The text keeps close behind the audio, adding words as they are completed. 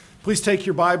Please take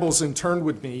your Bibles and turn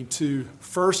with me to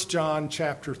 1 John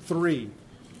chapter 3.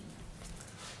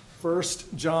 1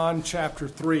 John chapter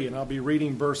 3, and I'll be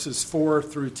reading verses 4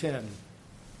 through 10.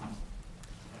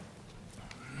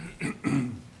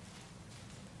 The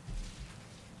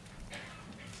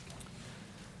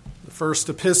first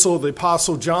epistle of the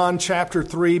Apostle John, chapter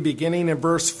 3, beginning in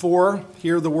verse 4,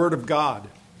 hear the word of God.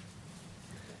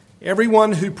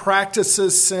 Everyone who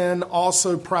practices sin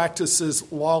also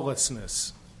practices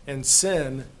lawlessness, and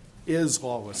sin is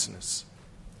lawlessness.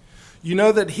 You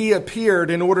know that he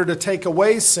appeared in order to take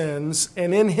away sins,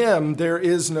 and in him there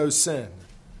is no sin.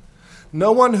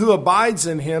 No one who abides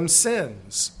in him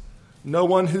sins. No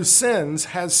one who sins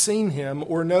has seen him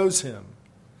or knows him.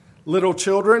 Little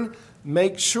children,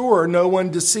 make sure no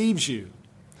one deceives you.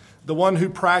 The one who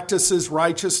practices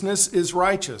righteousness is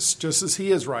righteous, just as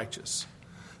he is righteous.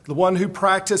 The one who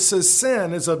practices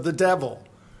sin is of the devil,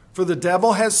 for the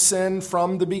devil has sinned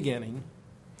from the beginning.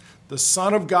 The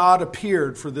Son of God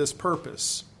appeared for this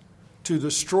purpose, to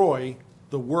destroy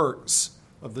the works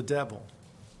of the devil.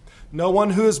 No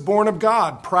one who is born of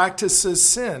God practices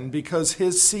sin because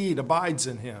his seed abides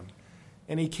in him,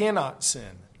 and he cannot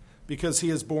sin because he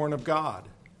is born of God.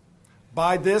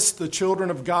 By this, the children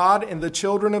of God and the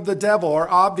children of the devil are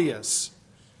obvious.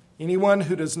 Anyone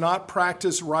who does not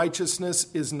practice righteousness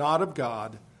is not of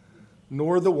God,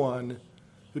 nor the one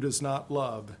who does not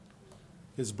love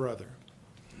his brother.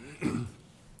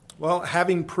 Well,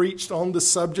 having preached on the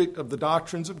subject of the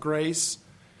doctrines of grace,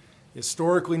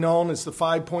 historically known as the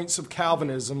 5 points of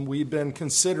Calvinism, we've been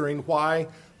considering why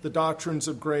the doctrines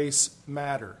of grace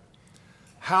matter.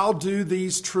 How do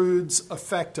these truths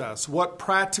affect us? What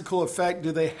practical effect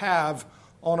do they have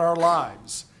on our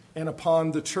lives and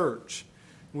upon the church?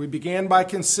 We began by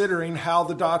considering how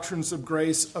the doctrines of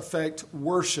grace affect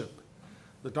worship.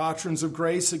 The doctrines of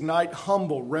grace ignite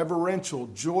humble, reverential,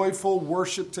 joyful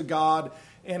worship to God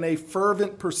and a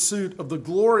fervent pursuit of the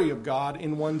glory of God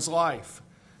in one's life.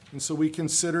 And so we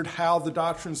considered how the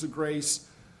doctrines of grace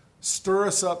stir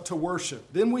us up to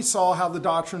worship. Then we saw how the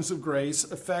doctrines of grace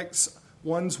affects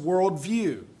one's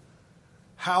worldview,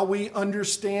 how we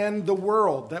understand the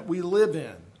world that we live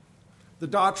in. The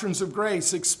doctrines of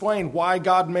grace explain why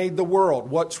God made the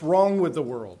world, what's wrong with the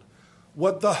world,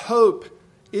 what the hope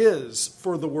is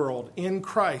for the world in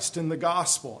Christ, in the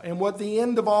gospel, and what the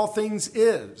end of all things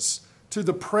is, to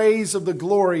the praise of the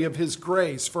glory of his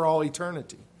grace for all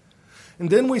eternity. And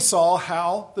then we saw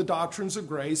how the doctrines of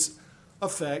grace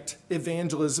affect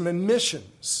evangelism and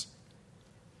missions.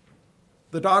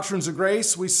 The doctrines of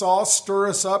grace, we saw, stir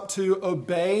us up to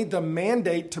obey the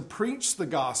mandate to preach the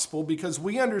gospel because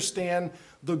we understand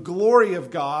the glory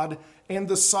of God and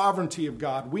the sovereignty of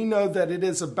God. We know that it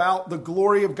is about the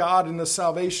glory of God and the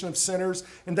salvation of sinners,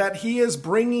 and that he is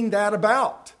bringing that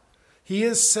about. He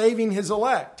is saving his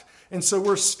elect. And so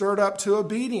we're stirred up to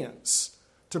obedience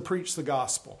to preach the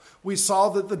gospel. We saw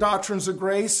that the doctrines of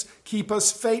grace keep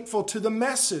us faithful to the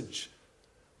message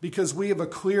because we have a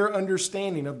clear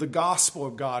understanding of the gospel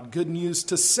of God, good news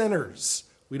to sinners.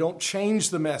 We don't change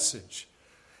the message.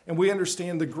 And we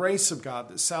understand the grace of God,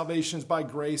 that salvation is by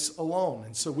grace alone.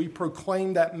 And so we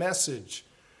proclaim that message.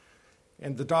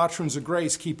 And the doctrines of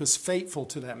grace keep us faithful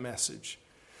to that message.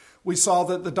 We saw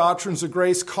that the doctrines of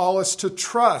grace call us to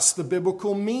trust the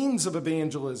biblical means of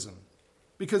evangelism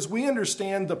because we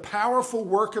understand the powerful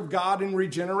work of God in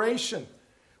regeneration.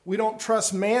 We don't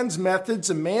trust man's methods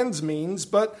and man's means,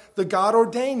 but the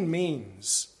God-ordained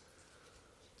means.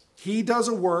 He does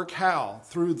a work how?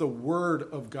 Through the Word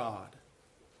of God.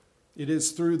 It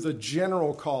is through the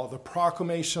general call, the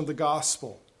proclamation of the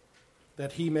gospel,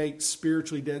 that he makes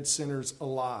spiritually dead sinners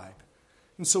alive.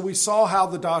 And so we saw how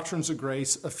the doctrines of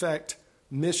grace affect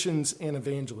missions and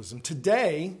evangelism.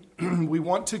 Today, we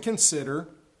want to consider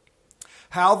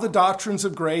how the doctrines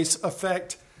of grace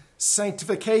affect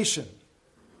sanctification.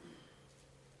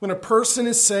 When a person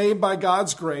is saved by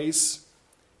God's grace,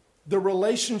 the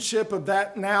relationship of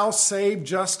that now saved,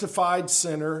 justified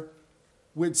sinner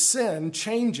with sin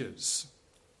changes.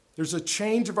 There's a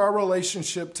change of our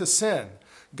relationship to sin.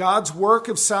 God's work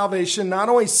of salvation not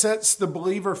only sets the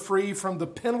believer free from the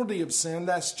penalty of sin,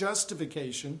 that's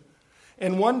justification,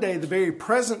 and one day the very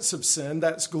presence of sin,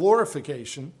 that's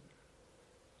glorification,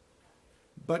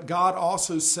 but God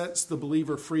also sets the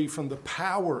believer free from the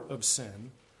power of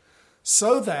sin,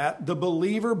 so that the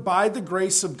believer, by the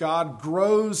grace of God,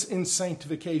 grows in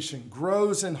sanctification,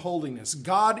 grows in holiness.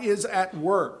 God is at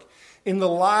work in the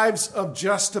lives of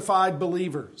justified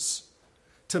believers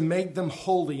to make them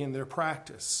holy in their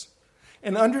practice.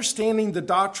 And understanding the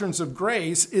doctrines of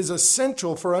grace is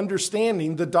essential for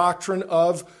understanding the doctrine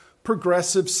of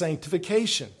progressive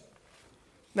sanctification.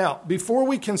 Now, before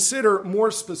we consider more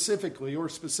specifically,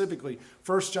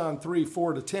 1 John 3,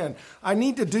 4-10, I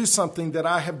need to do something that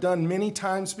I have done many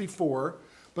times before,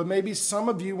 but maybe some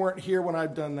of you weren't here when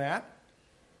I've done that.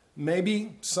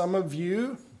 Maybe some of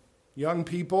you, young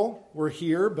people, were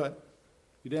here, but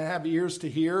you didn't have ears to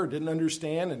hear or didn't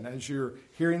understand, and as you're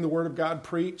hearing the Word of God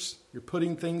preached, you're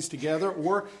putting things together,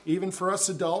 or even for us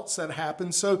adults, that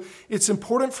happens. So it's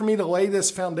important for me to lay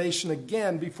this foundation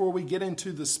again before we get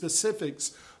into the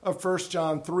specifics of 1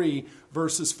 John 3,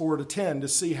 verses 4-10, to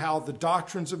see how the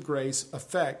doctrines of grace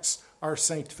affects our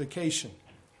sanctification.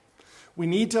 We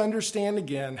need to understand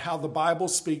again how the Bible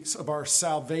speaks of our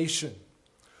salvation,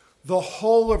 the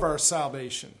whole of our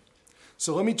salvation.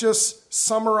 So let me just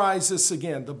summarize this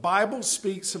again. The Bible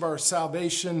speaks of our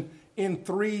salvation in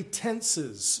 3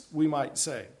 tenses, we might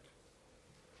say: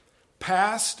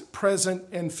 past, present,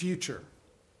 and future.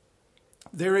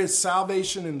 There is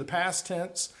salvation in the past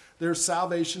tense, there's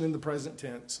salvation in the present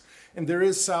tense, and there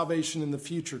is salvation in the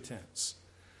future tense.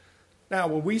 Now,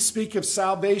 when we speak of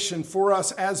salvation for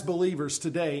us as believers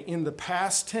today in the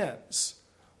past tense,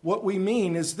 what we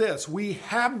mean is this: we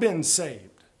have been saved.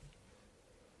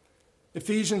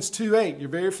 Ephesians 2:8, you're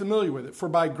very familiar with it. For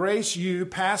by grace you,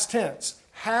 past tense,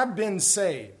 have been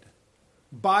saved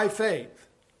by faith.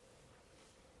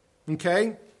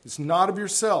 Okay? It's not of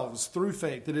yourselves, through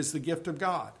faith. It is the gift of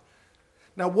God.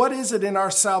 Now, what is it in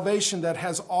our salvation that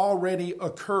has already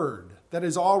occurred, that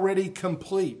is already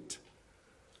complete?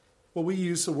 Well, we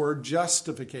use the word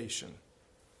justification.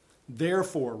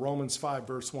 Therefore, Romans 5,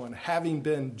 verse 1, having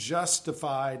been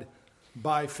justified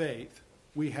by faith,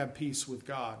 we have peace with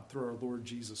God through our Lord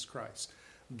Jesus Christ.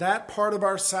 That part of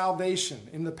our salvation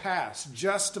in the past,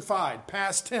 justified,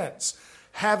 past tense,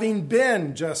 having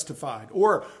been justified.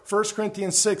 Or 1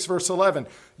 Corinthians 6, verse 11,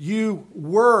 you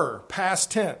were,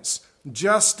 past tense,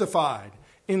 justified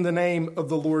in the name of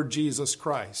the Lord Jesus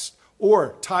Christ.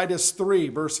 Or Titus 3,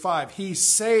 verse 5, he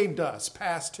saved us,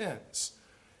 past tense.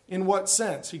 In what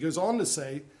sense? He goes on to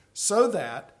say, so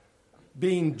that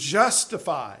being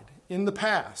justified in the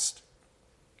past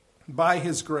by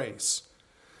his grace.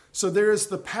 So there is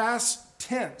the past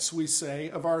tense, we say,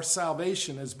 of our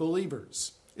salvation as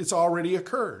believers. It's already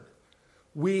occurred.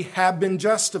 We have been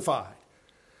justified.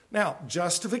 Now,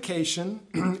 justification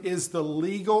is the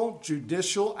legal,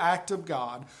 judicial act of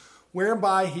God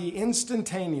whereby he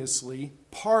instantaneously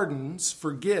pardons,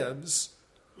 forgives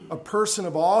a person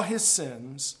of all his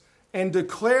sins and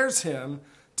declares him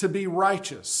to be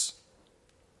righteous,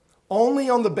 only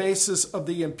on the basis of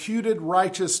the imputed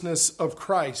righteousness of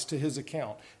Christ to his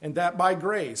account, and that by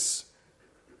grace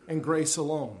and grace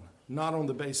alone, not on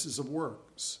the basis of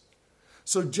works.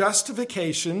 So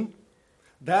justification,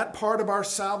 that part of our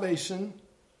salvation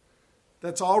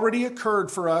that's already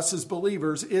occurred for us as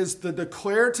believers, is the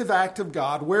declarative act of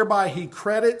God whereby he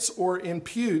credits or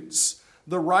imputes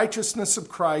the righteousness of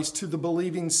Christ to the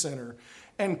believing sinner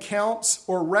and counts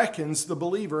or reckons the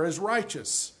believer as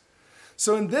righteous.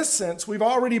 So in this sense, we've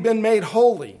already been made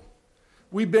holy.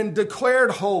 We've been declared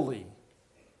holy.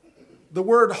 The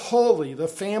word holy, the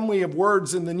family of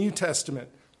words in the New Testament,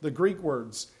 the Greek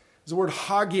words, is the word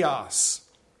hagios.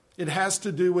 It has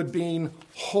to do with being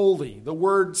holy. The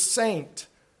word saint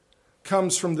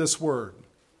comes from this word.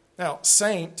 Now,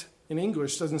 saint in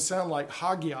English doesn't sound like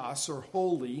hagios or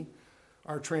holy,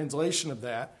 our translation of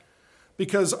that,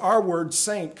 because our word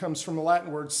saint comes from the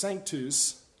Latin word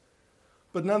sanctus.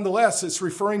 But nonetheless, it's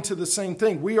referring to the same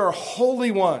thing. We are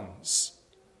holy ones.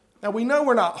 Now, we know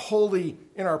we're not holy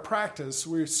in our practice.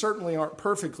 We certainly aren't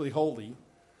perfectly holy.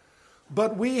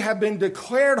 But we have been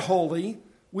declared holy.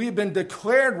 We have been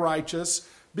declared righteous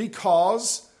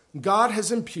because God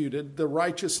has imputed the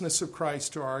righteousness of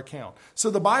Christ to our account. So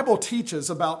the Bible teaches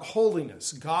about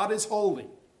holiness. God is holy.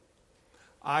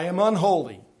 I am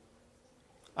unholy.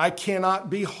 I cannot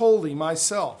be holy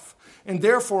myself. And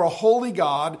therefore, a holy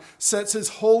God sets his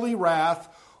holy wrath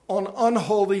on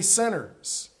unholy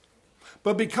sinners.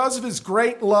 But because of his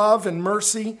great love and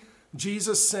mercy,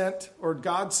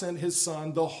 God sent his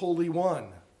Son, the Holy One.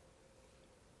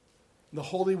 The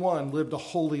Holy One lived a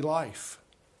holy life,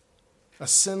 a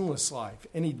sinless life,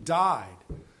 and he died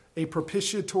a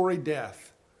propitiatory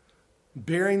death,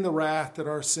 bearing the wrath that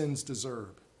our sins deserve.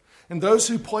 And those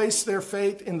who place their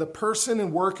faith in the person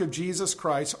and work of Jesus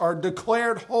Christ are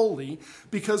declared holy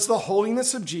because the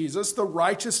holiness of Jesus, the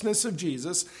righteousness of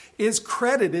Jesus, is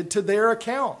credited to their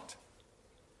account.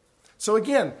 So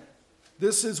again,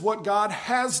 this is what God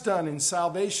has done in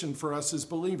salvation for us as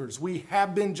believers. We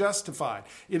have been justified.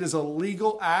 It is a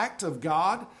legal act of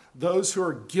God. Those who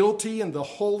are guilty in the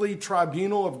holy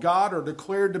tribunal of God are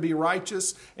declared to be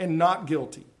righteous and not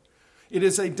guilty. It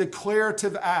is a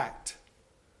declarative act.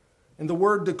 And the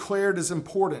word declared is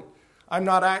important. I'm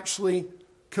not actually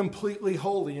completely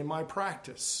holy in my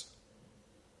practice.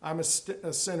 I'm a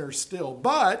sinner still.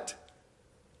 But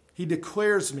he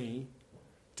declares me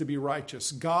to be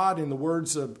righteous. God, in the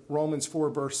words of Romans 4,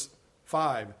 verse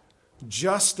 5,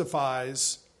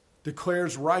 justifies,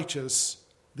 declares righteous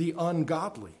the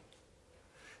ungodly.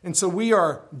 And so we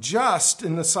are just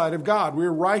in the sight of God.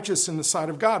 We're righteous in the sight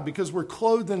of God because we're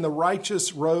clothed in the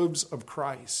righteous robes of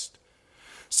Christ.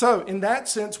 So in that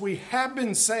sense, we have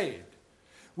been saved.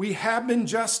 We have been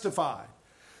justified.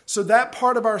 So that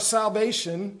part of our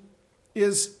salvation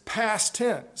is past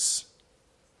tense.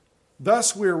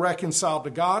 Thus we are reconciled to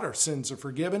God. Our sins are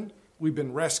forgiven. We've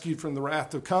been rescued from the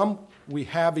wrath to come. We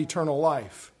have eternal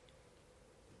life.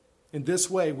 In this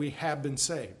way, we have been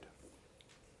saved.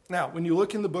 Now, when you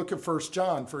look in the book of 1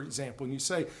 John, for example, and you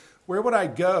say, where would I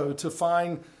go to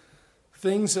find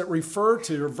things that refer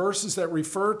to, or verses that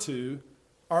refer to,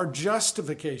 our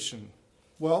justification?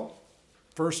 Well,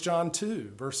 1 John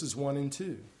 2, verses 1 and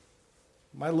 2.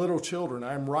 My little children,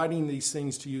 I am writing these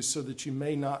things to you so that you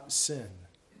may not sin.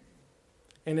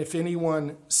 And if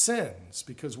anyone sins,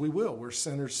 because we will, we're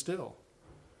sinners still,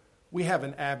 we have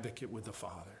an advocate with the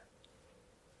Father.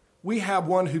 We have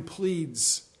one who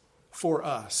pleads for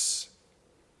us.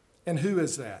 And who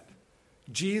is that?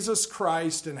 Jesus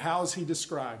Christ. And how is he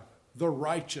described? The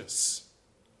righteous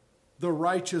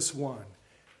one.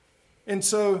 And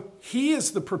so he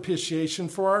is the propitiation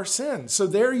for our sins. So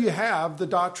there you have the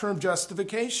doctrine of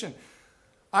justification.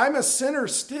 I'm a sinner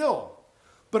still,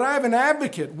 but I have an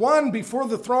advocate, one before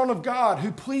the throne of God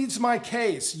who pleads my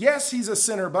case. Yes, he's a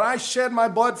sinner, but I shed my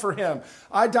blood for him.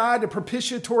 I died a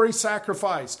propitiatory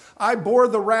sacrifice. I bore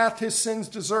the wrath his sins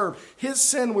deserved. His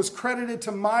sin was credited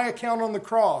to my account on the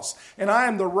cross, and I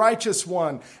am the righteous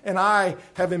one, and I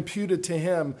have imputed to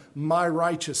him my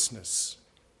righteousness.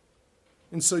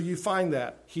 And so you find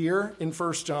that here in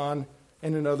 1 John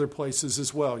and in other places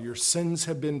as well. Your sins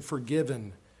have been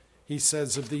forgiven, he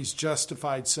says of these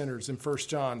justified sinners in 1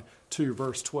 John 2,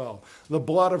 verse 12. The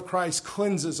blood of Christ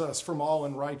cleanses us from all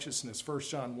unrighteousness, 1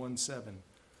 John 1, 7.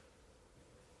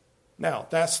 Now,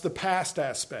 that's the past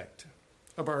aspect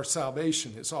of our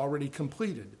salvation. It's already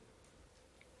completed.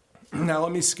 Now,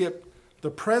 let me skip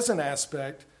the present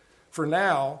aspect for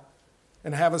now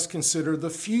and have us consider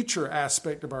the future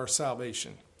aspect of our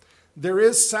salvation. There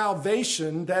is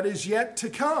salvation that is yet to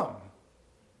come.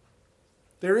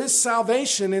 There is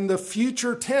salvation in the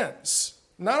future tense,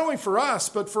 not only for us,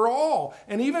 but for all,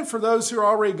 and even for those who are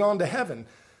already gone to heaven.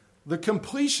 The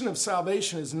completion of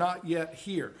salvation is not yet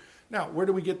here. Now, where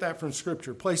do we get that from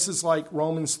Scripture? Places like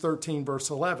Romans 13, verse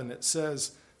 11, it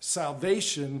says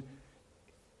salvation,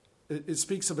 it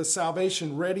speaks of a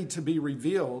salvation ready to be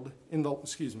revealed in the,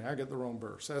 I got the wrong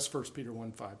verse. That's 1 Peter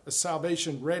 1:5. A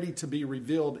salvation ready to be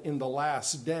revealed in the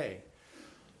last day.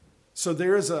 So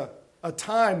there is a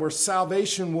time where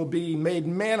salvation will be made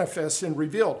manifest and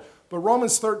revealed. But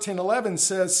Romans 13:11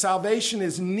 says salvation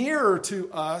is nearer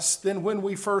to us than when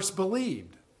we first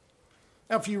believed.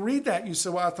 Now, if you read that, you say,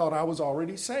 well, I thought I was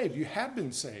already saved. You have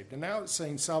been saved. And now it's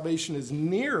saying salvation is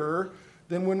nearer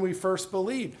than when we first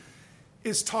believed.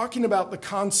 It's talking about the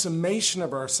consummation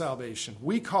of our salvation.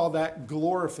 We call that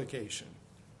glorification.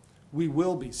 We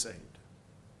will be saved.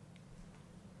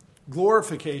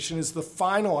 Glorification is the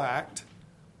final act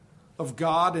of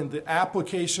God in the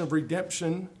application of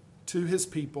redemption to his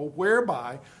people,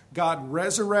 whereby God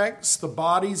resurrects the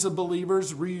bodies of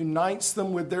believers, reunites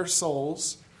them with their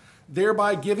souls,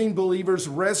 thereby giving believers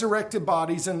resurrected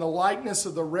bodies in the likeness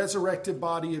of the resurrected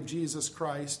body of Jesus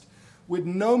Christ, with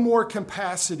no more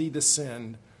capacity to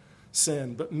sin,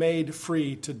 but made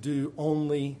free to do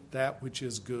only that which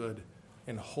is good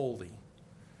and holy.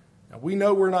 Now, we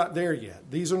know we're not there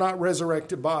yet. These are not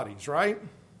resurrected bodies, right?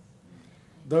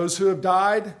 Those who have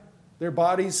died, their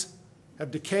bodies have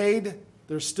decayed.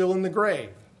 They're still in the grave.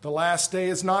 The last day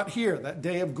is not here. That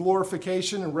day of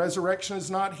glorification and resurrection is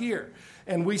not here.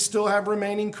 And we still have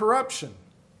remaining corruption.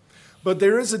 But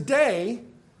there is a day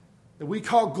that we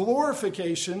call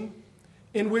glorification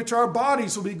in which our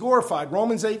bodies will be glorified.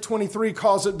 Romans 8:23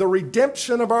 calls it the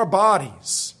redemption of our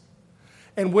bodies.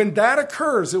 And when that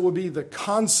occurs, it will be the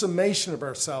consummation of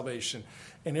our salvation.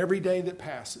 And every day that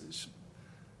passes,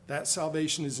 that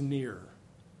salvation is nearer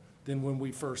than when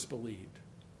we first believed.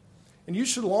 And you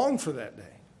should long for that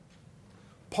day.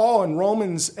 Paul in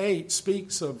Romans 8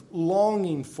 speaks of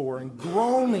longing for and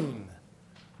groaning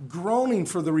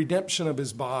for the redemption of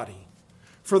his body,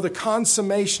 for the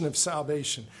consummation of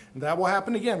salvation. And that will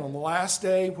happen again on the last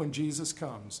day when Jesus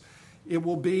comes. It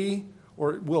will be,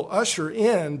 or it will usher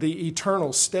in the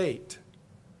eternal state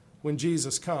when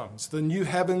Jesus comes. The new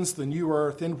heavens, the new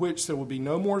earth, in which there will be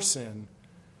no more sin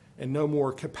and no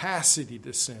more capacity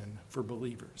to sin for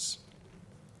believers.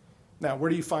 Now, where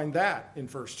do you find that in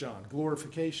 1 John?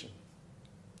 Glorification.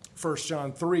 1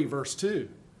 John 3, verse 2.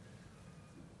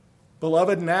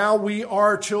 Beloved, now we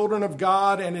are children of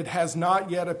God, and it has not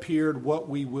yet appeared what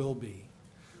we will be.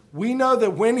 We know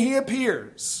that when he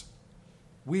appears,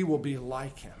 we will be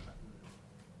like him,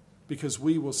 because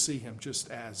we will see him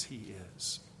just as he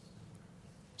is.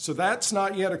 So that's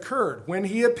not yet occurred. When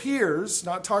he appears,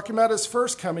 not talking about his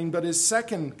first coming, but his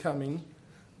second coming,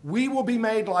 we will be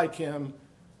made like him,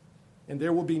 and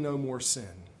there will be no more sin.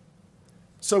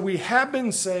 So we have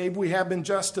been saved, we have been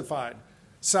justified.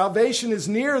 Salvation is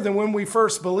nearer than when we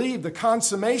first believed, the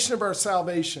consummation of our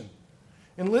salvation.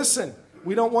 And listen,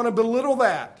 we don't want to belittle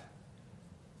that.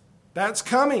 That's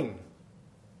coming.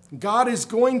 God is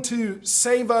going to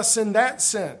save us in that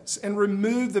sense and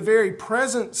remove the very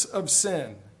presence of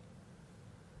sin.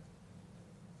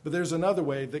 But there's another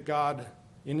way that God,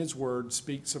 in his word,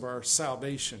 speaks of our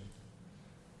salvation.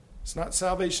 It's not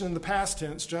salvation in the past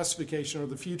tense, justification, or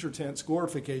the future tense,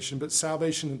 glorification, but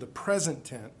salvation in the present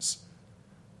tense.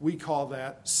 We call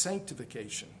that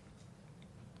sanctification.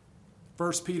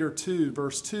 1 Peter 2,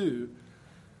 verse 2,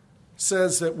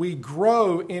 says that we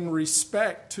grow in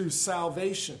respect to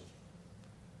salvation.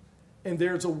 And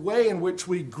there's a way in which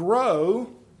we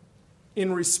grow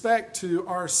in respect to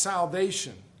our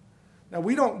salvation. Now,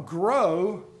 we don't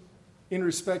grow in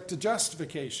respect to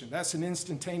justification. That's an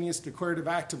instantaneous declarative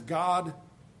act of God.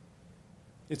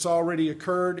 It's already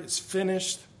occurred. It's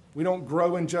finished. We don't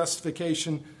grow in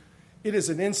justification. It is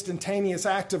an instantaneous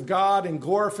act of God in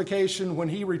glorification when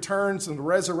he returns in the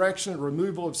resurrection and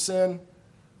removal of sin.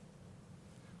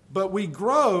 But we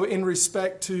grow in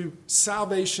respect to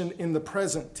salvation in the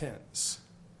present tense.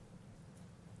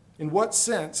 In what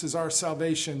sense is our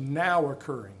salvation now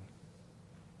occurring?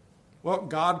 Well,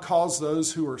 God calls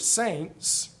those who are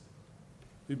saints,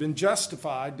 who've been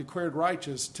justified, declared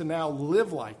righteous, to now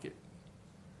live like it,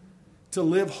 to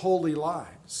live holy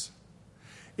lives.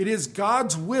 It is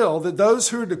God's will that those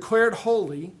who are declared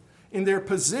holy in their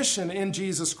position in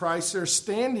Jesus Christ, their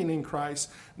standing in Christ,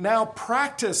 now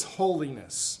practice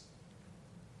holiness.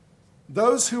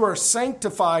 Those who are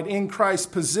sanctified in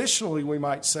Christ positionally, we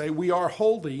might say, we are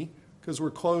holy because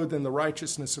we're clothed in the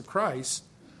righteousness of Christ,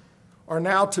 are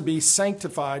now to be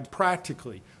sanctified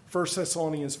practically. 1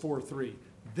 Thessalonians 4:3.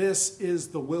 This is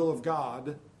the will of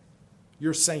God,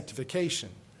 your sanctification.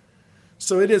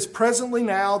 So it is presently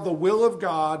now the will of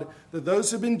God that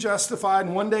those who have been justified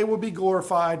and one day will be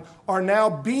glorified are now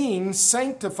being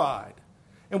sanctified.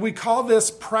 And we call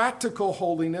this practical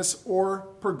holiness or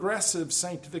progressive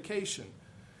sanctification,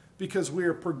 because we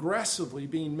are progressively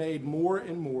being made more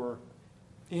and more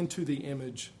into the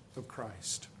image of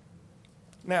Christ.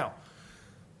 Now,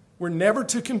 we're never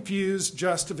to confuse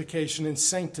justification and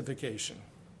sanctification.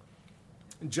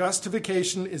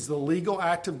 Justification is the legal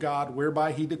act of God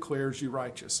whereby he declares you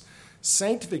righteous.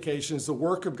 Sanctification is the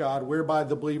work of God whereby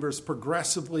the believers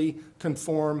progressively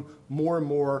conform more and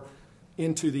more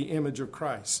into the image of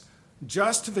Christ.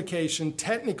 Justification,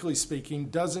 technically speaking,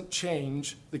 doesn't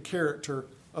change the character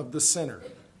of the sinner.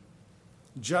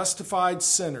 Justified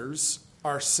sinners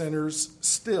are sinners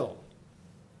still.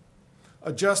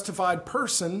 A justified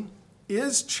person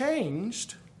is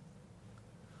changed,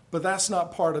 but that's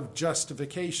not part of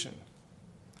justification.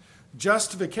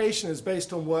 Justification is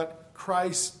based on what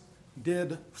Christ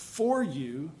did for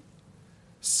you.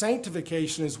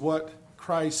 Sanctification is what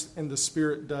Christ and the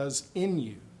Spirit does in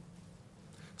you.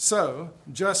 So,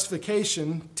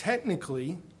 justification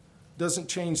technically doesn't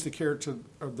change the character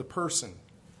of the person.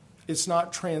 It's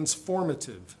not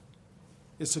transformative.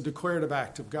 It's a declarative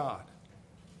act of God.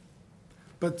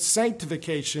 But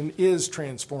sanctification is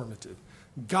transformative.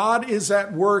 God is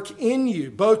at work in you,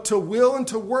 both to will and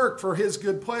to work for his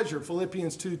good pleasure,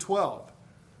 Philippians 2:12.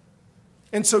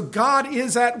 And so God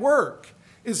is at work.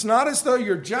 It's not as though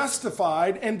you're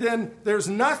justified and then there's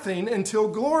nothing until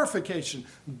glorification.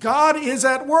 God is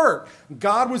at work.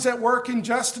 God was at work in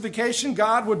justification.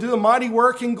 God will do a mighty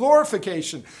work in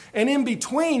glorification. And in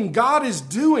between, God is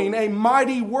doing a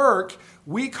mighty work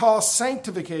we call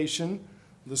sanctification.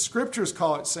 The scriptures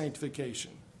call it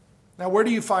sanctification. Now, where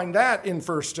do you find that in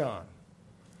 1 John?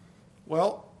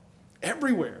 Well,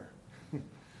 everywhere.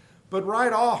 But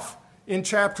right off in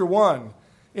chapter 1,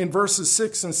 in verses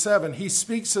 6 and 7, he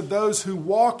speaks of those who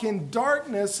walk in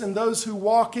darkness and those who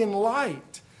walk in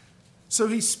light. So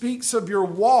he speaks of your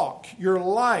walk, your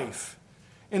life.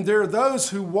 And there are those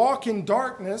who walk in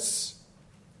darkness,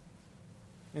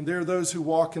 and there are those who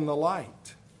walk in the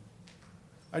light.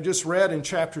 I just read in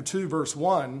chapter 2, verse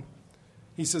 1,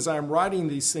 He says, I am writing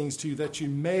these things to you that you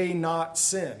may not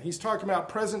sin. He's talking about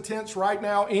present tense right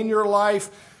now in your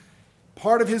life.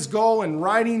 Part of his goal in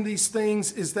writing these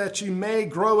things is that you may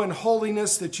grow in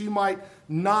holiness, that you might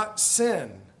not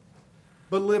sin,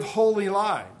 but live holy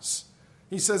lives.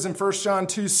 He says in 1 John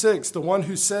 2:6, the one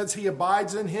who says he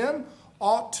abides in him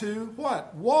ought to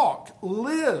what? Walk,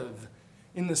 live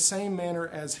in the same manner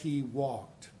as he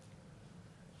walked.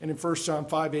 And in 1 John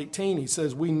 5:18, he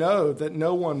says, we know that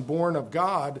no one born of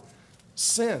God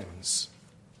sins.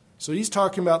 So he's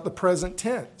talking about the present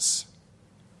tense.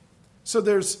 So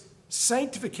there's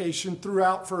sanctification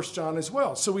throughout 1 John as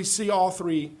well. So we see all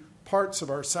three parts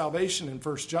of our salvation in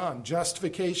 1 John.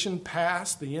 Justification,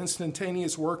 past, the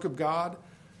instantaneous work of God,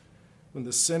 when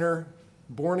the sinner,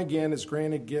 born again, is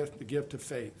granted the gift of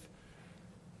faith.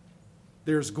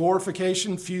 There's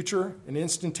glorification, future, an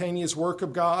instantaneous work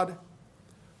of God.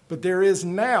 But there is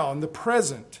now, in the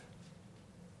present,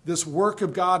 this work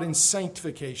of God in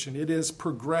sanctification. It is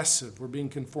progressive. We're being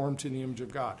conformed to the image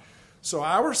of God. So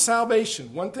our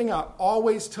salvation, one thing I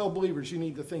always tell believers you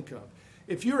need to think of,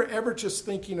 if you're ever just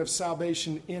thinking of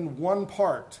salvation in one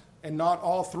part and not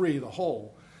all three, the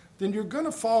whole, then you're going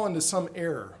to fall into some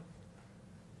error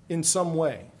in some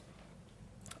way.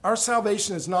 Our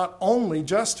salvation is not only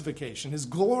justification, as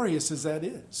glorious as that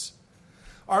is.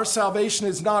 Our salvation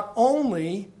is not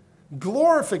only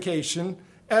glorification,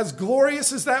 as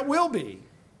glorious as that will be.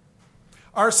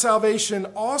 Our salvation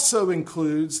also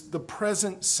includes the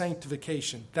present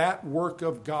sanctification, that work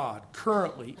of God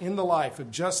currently in the life of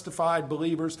justified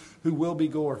believers who will be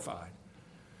glorified.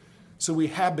 So we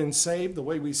have been saved. The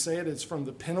way we say it is from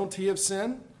the penalty of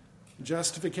sin,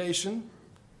 justification.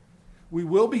 We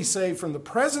will be saved from the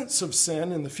presence of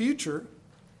sin in the future.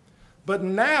 But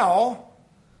now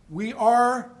we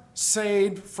are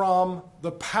saved from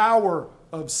the power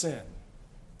of sin.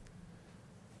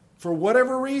 For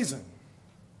whatever reason,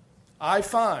 I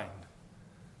find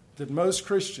that most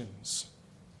Christians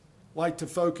like to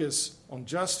focus on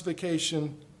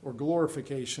justification or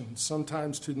glorification,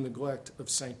 sometimes to the neglect of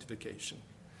sanctification.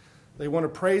 They want to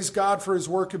praise God for his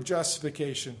work of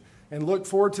justification and look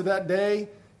forward to that day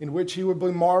in which he will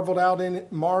be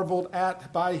marveled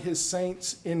at by his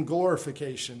saints in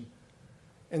glorification,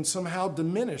 and somehow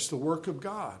diminish the work of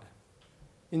God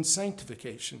in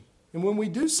sanctification. And when we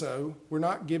do so, we're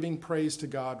not giving praise to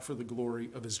God for the glory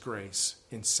of his grace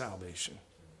in salvation.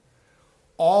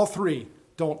 All three,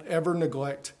 don't ever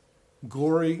neglect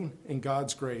glory in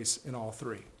God's grace in all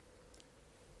three.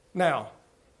 Now,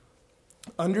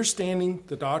 understanding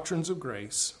the doctrines of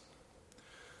grace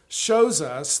shows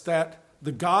us that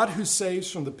the God who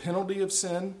saves from the penalty of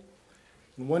sin,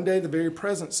 and one day the very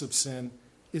presence of sin,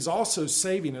 is also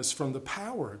saving us from the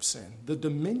power of sin, the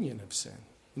dominion of sin.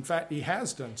 In fact, he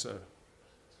has done so.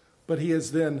 But he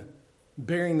is then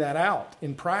bearing that out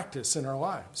in practice in our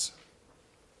lives.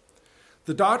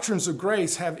 The doctrines of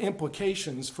grace have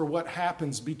implications for what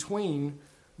happens between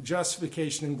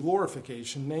justification and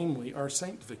glorification, namely our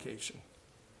sanctification.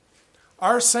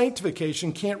 Our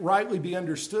sanctification can't rightly be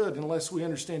understood unless we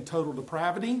understand total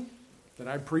depravity that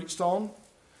I preached on,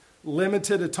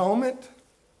 limited atonement,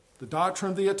 the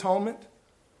doctrine of the atonement,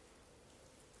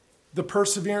 the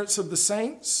perseverance of the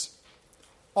saints.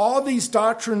 All these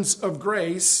doctrines of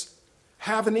grace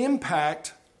have an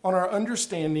impact on our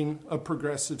understanding of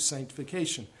progressive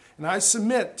sanctification. And I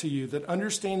submit to you that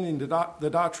understanding the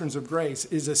doctrines of grace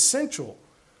is essential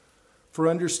for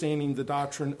understanding the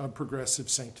doctrine of progressive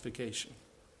sanctification.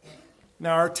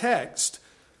 Now our text,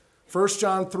 1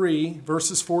 John 3,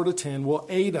 verses 4 to 10, will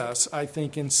aid us, I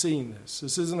think, in seeing this.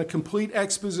 This isn't a complete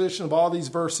exposition of all these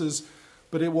verses,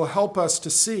 but it will help us to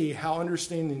see how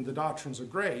understanding the doctrines of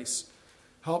grace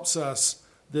helps us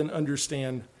then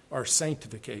understand our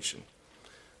sanctification.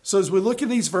 So as we look at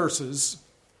these verses,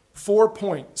 4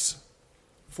 points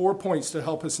to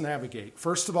help us navigate.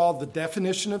 First of all, the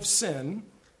definition of sin.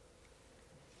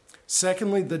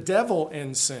 Secondly, the devil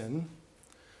and sin.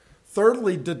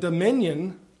 Thirdly, the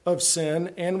dominion of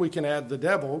sin, and we can add the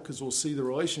devil because we'll see the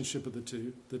relationship of the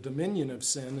two, the dominion of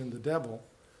sin and the devil.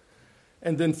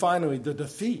 And then finally, the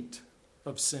defeat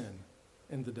of sin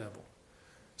and the devil.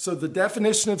 So the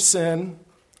definition of sin,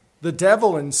 the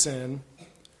devil and sin,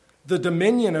 the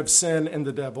dominion of sin and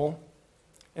the devil,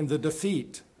 and the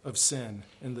defeat of sin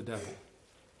and the devil.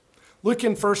 Look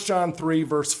in 1 John 3,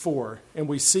 verse 4, and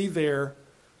we see there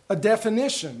a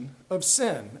definition of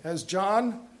sin. As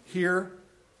John here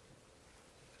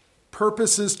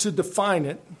purposes to define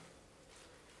it,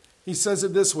 he says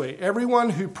it this way: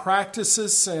 everyone who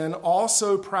practices sin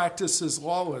also practices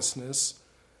lawlessness,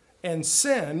 and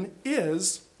sin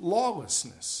is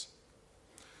lawlessness.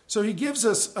 So he gives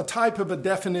us a type of a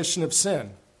definition of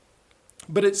sin,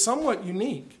 but it's somewhat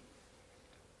unique.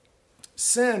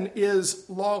 Sin is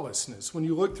lawlessness. When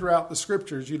you look throughout the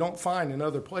scriptures, you don't find in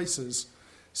other places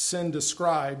sin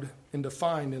described and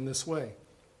defined in this way.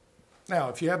 Now,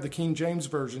 if you have the King James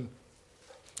Version,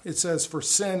 it says, "For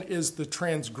sin is the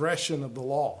transgression of the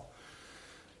law."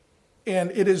 And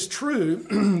it is true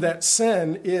that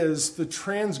sin is the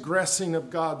transgressing of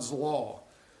God's law.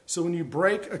 So when you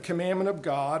break a commandment of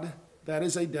God, that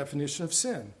is a definition of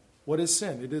sin. What is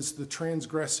sin? It is the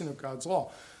transgressing of God's law.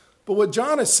 But what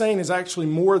John is saying is actually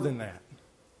more than that.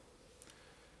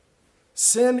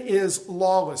 Sin is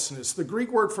lawlessness. The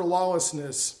Greek word for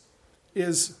lawlessness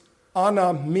is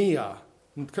anomia.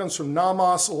 It comes from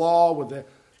nomos, law, with the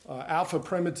alpha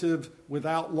primitive,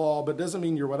 without law, but it doesn't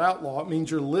mean you're without law. It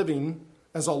means you're living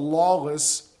as a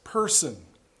lawless person.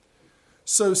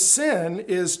 So sin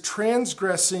is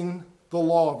transgressing the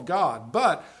law of God.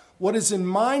 But what is in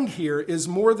mind here is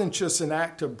more than just an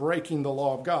act of breaking the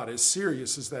law of God, as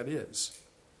serious as that is.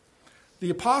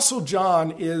 The Apostle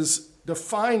John is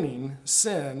defining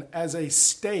sin as a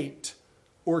state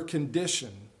or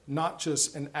condition, not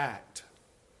just an act.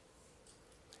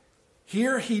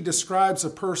 Here he describes a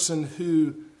person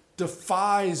who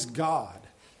defies God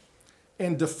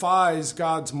and defies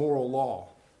God's moral law.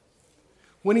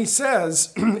 When he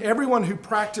says, everyone who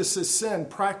practices sin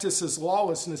practices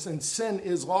lawlessness, and sin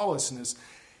is lawlessness,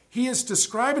 he is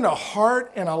describing a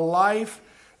heart and a life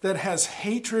that has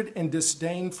hatred and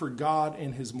disdain for God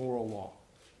and his moral law.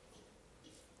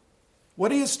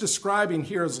 What he is describing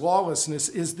here as lawlessness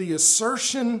is the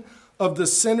assertion of the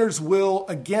sinner's will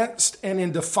against and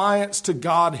in defiance to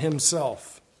God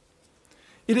himself.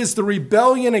 It is the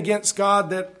rebellion against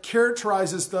God that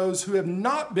characterizes those who have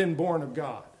not been born of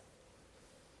God.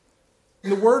 In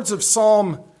the words of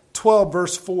Psalm 12,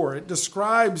 verse 4, it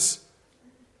describes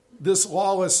this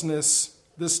lawlessness,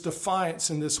 this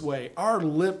defiance in this way. Our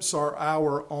lips are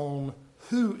our own.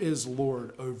 Who is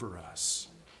Lord over us?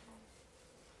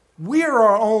 We are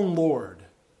our own Lord.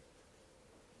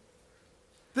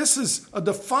 This is a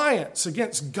defiance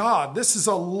against God. This is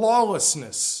a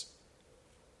lawlessness.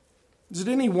 Is it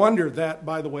any wonder that,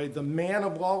 by the way, the man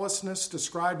of lawlessness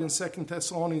described in 2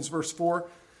 Thessalonians verse 4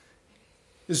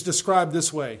 is described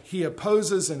this way: he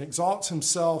opposes and exalts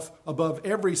himself above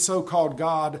every so-called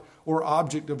God or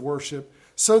object of worship,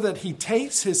 so that he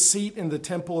takes his seat in the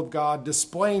temple of God,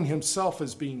 displaying himself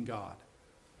as being God.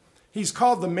 He's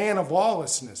called the man of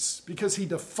lawlessness because he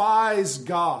defies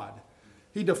God.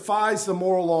 He defies the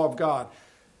moral law of God.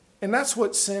 And that's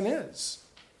what sin is.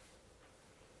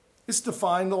 It's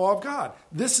defying the law of God.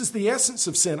 This is the essence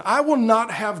of sin. I will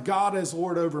not have God as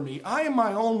Lord over me. I am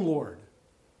my own Lord.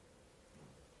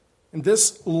 And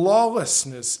this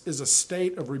lawlessness is a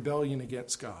state of rebellion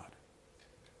against God.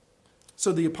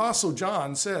 So the Apostle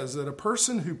John says that a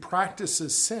person who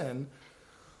practices sin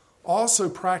also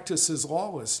practices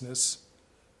lawlessness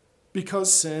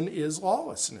because sin is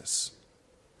lawlessness.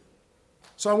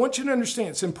 So I want you to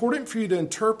understand, it's important for you to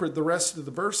interpret the rest of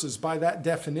the verses by that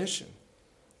definition.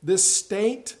 This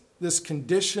state, this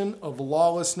condition of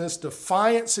lawlessness,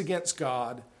 defiance against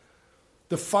God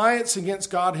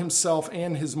himself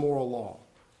and his moral law.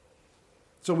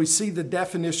 So we see the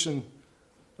definition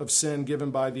of sin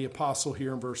given by the apostle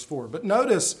here in verse 4. But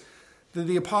notice that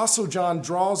the apostle John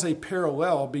draws a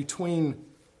parallel between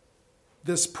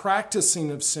this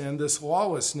practicing of sin, this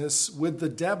lawlessness, with the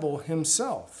devil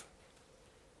himself.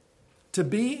 To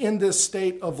be in this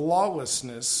state of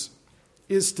lawlessness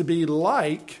is to be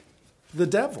like the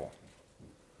devil.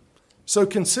 So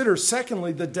consider,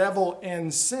 secondly, the devil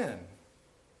and sin.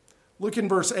 Look in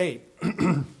verse 8.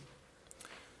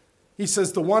 He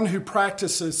says, the one who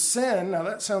practices sin, now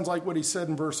that sounds like what he said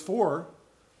in verse 4.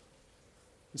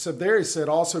 He said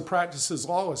also practices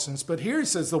lawlessness. But here he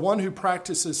says, the one who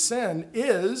practices sin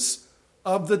is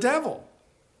of the devil.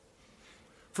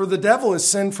 For the devil has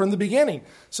sinned from the beginning.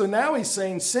 So now he's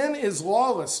saying sin is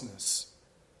lawlessness.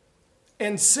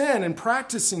 And sin and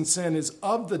practicing sin is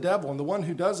of the devil. And the one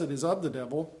who does it is of the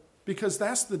devil because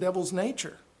that's the devil's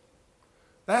nature.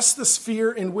 That's the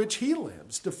sphere in which he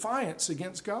lives, defiance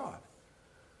against God.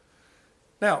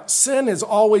 Now, sin is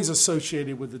always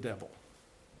associated with the devil,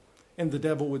 and the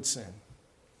devil would sin.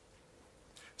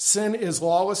 Sin is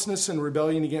lawlessness and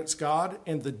rebellion against God,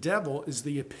 and the devil is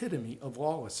the epitome of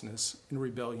lawlessness and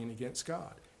rebellion against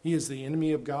God. He is the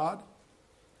enemy of God.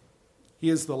 He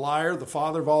is the liar, the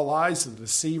father of all lies, the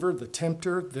deceiver, the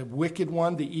tempter, the wicked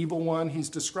one, the evil one. He's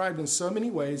described in so many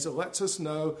ways that lets us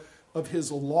know of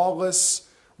his lawless,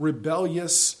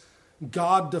 rebellious,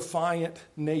 God-defiant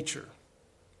nature.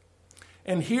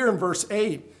 And here in verse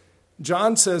 8,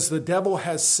 John says the devil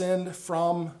has sinned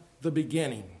from the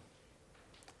beginning.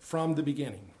 From the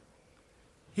beginning.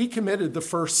 He committed the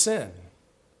first sin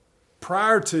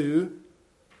prior to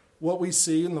what we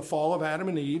see in the fall of Adam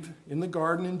and Eve in the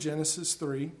garden in Genesis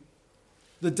 3.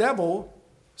 The devil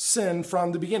sinned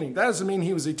from the beginning. That doesn't mean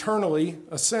he was eternally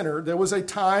a sinner. There was a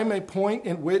time, a point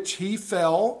in which he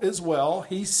fell as well.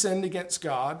 He sinned against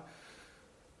God.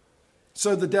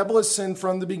 So the devil has sinned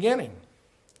from the beginning.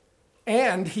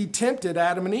 And he tempted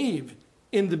Adam and Eve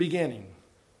in the beginning.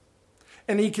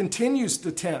 And he continues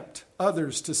to tempt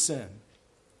others to sin.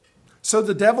 So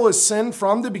the devil has sinned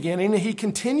from the beginning, and he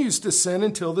continues to sin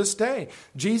until this day.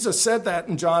 Jesus said that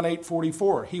in John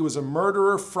 8:44. He was a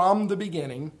murderer from the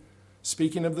beginning,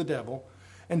 speaking of the devil,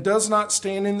 and does not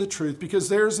stand in the truth because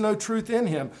there is no truth in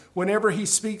him. Whenever he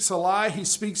speaks a lie, he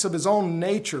speaks of his own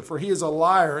nature, for he is a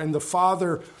liar and the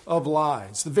father of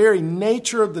lies. The very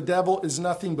nature of the devil is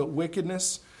nothing but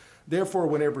wickedness. Therefore,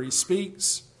 whenever he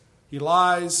speaks, he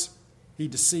lies, he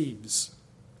deceives.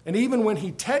 And even when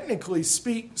he technically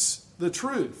speaks the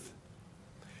truth,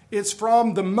 it's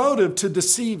from the motive to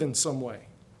deceive in some way.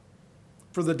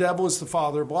 For the devil is the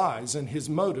father of lies, and his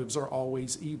motives are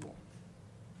always evil.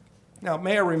 Now,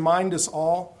 may I remind us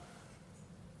all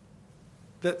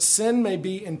that sin may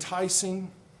be enticing,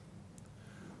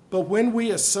 but when we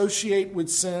associate with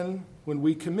sin, when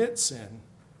we commit sin,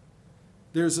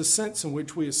 there's a sense in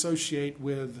which we associate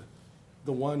with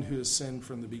the one who has sinned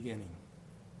from the beginning.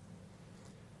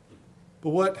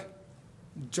 But what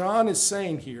John is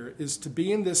saying here is to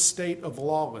be in this state of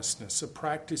lawlessness, of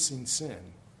practicing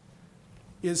sin,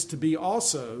 is to be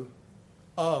also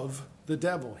of the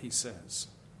devil, he says.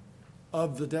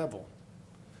 Of the devil.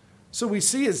 So we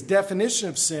see his definition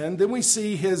of sin, then we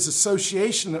see his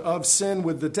association of sin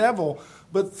with the devil,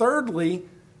 but thirdly,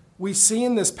 we see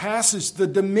in this passage the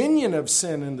dominion of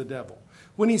sin in the devil.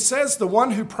 When he says the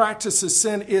one who practices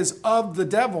sin is of the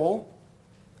devil,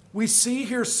 we see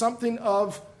here something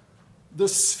of the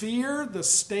sphere, the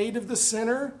state of the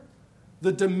sinner,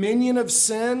 the dominion of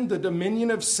sin, the dominion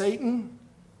of Satan,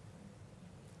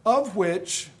 of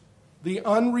which the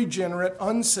unregenerate,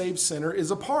 unsaved sinner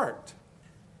is a part.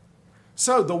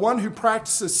 So the one who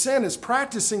practices sin is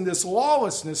practicing this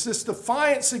lawlessness, this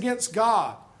defiance against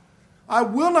God. I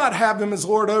will not have him as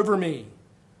Lord over me.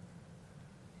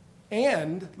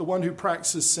 And the one who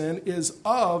practices sin is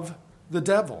of the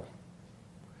devil.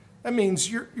 That means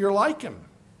you're like him,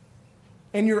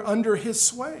 and you're under his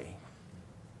sway.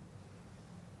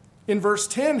 In verse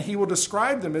 10, he will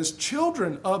describe them as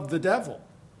children of the devil.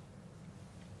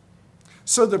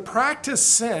 So the practice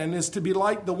sin is to be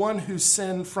like the one who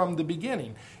sinned from the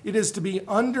beginning. It is to be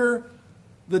under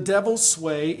the devil's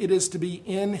sway. It is to be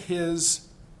in his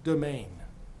domain.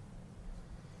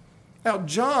 Now,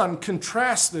 John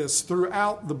contrasts this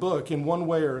throughout the book in one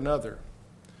way or another.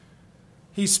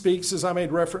 He speaks, as I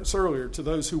made reference earlier, to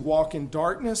those who walk in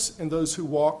darkness and those who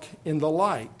walk in the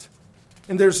light.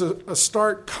 And there's a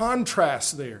stark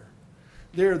contrast there.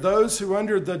 There are those who are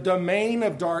under the domain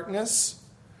of darkness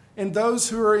and those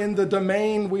who are in the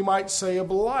domain, we might say, of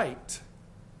light.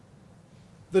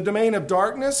 The domain of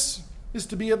darkness is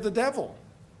to be of the devil.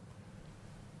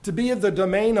 To be of the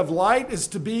domain of light is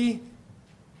to be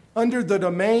under the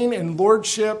domain and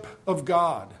lordship of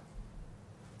God.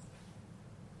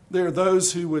 There are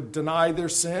those who would deny their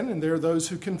sin, and there are those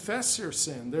who confess their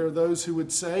sin. There are those who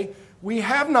would say, we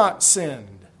have not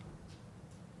sinned,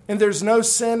 and there's no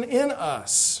sin in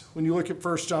us, when you look at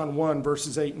 1 John 1,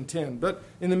 verses 8 and 10. But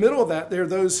in the middle of that, there are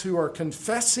those who are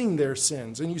confessing their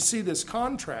sins, and you see this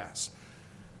contrast.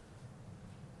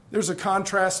 There's a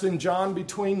contrast in John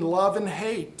between love and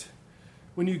hate.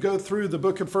 When you go through the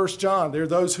book of 1 John, there are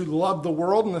those who love the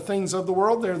world and the things of the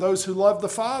world. There are those who love the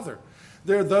Father.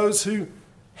 There are those who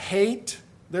hate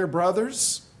their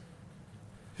brothers,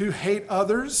 who hate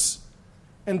others,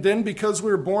 and then because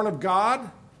we're born of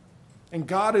God, and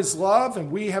God is love,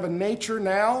 and we have a nature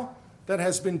now that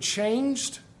has been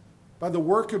changed by the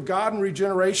work of God and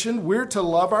regeneration, we're to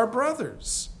love our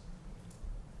brothers.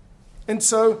 And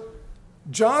so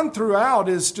John throughout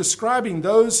is describing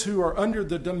those who are under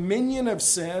the dominion of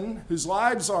sin, whose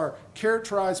lives are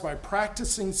characterized by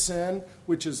practicing sin,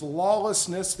 which is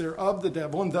lawlessness, they're of the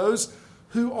devil, and those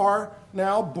who are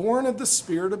now born of the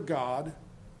Spirit of God,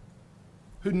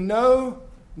 who know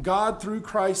God through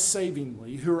Christ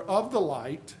savingly, who are of the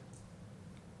light,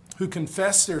 who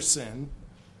confess their sin,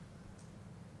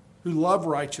 who love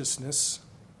righteousness,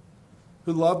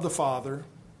 who love the Father,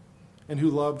 and who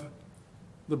love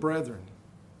the brethren.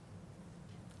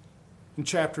 In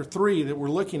chapter 3 that we're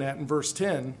looking at in verse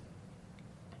 10,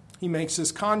 he makes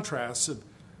this contrast of,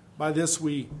 by this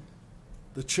we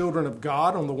The children of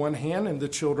God on the one hand and the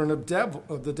children of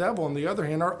the devil on the other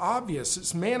hand are obvious.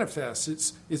 It's manifest.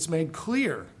 It's made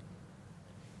clear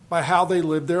by how they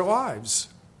live their lives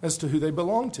as to who they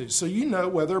belong to. So you know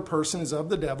whether a person is of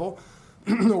the devil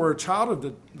or a child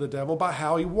of the devil by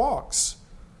how he walks,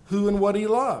 who and what he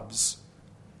loves,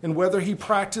 and whether he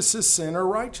practices sin or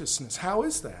righteousness. How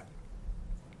is that?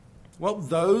 Well,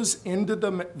 those in the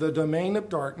domain of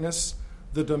darkness,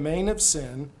 the domain of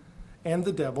sin, and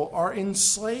the devil are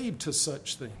enslaved to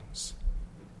such things.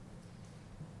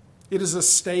 It is a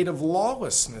state of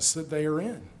lawlessness that they are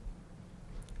in.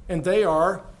 And they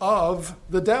are of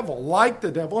the devil, like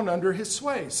the devil, and under his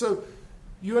sway. So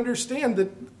you understand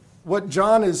that what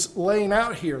John is laying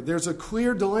out here, there's a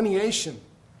clear delineation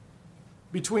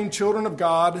between children of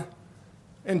God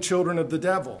and children of the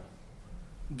devil.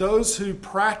 Those who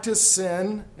practice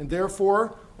sin and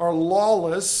therefore are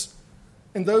lawless,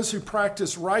 and those who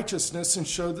practice righteousness and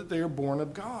show that they are born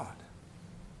of God.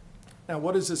 Now,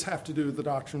 what does this have to do with the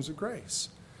doctrines of grace?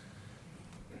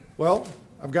 Well,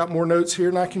 I've got more notes here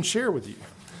than I can share with you.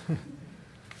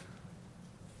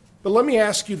 But let me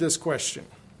ask you this question.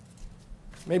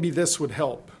 Maybe this would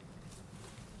help.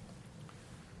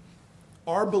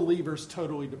 Are believers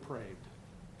totally depraved?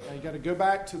 Now, you've got to go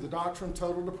back to the doctrine of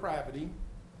total depravity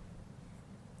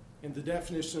and the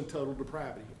definition of total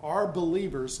depravity. Are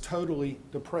believers totally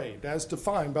depraved, as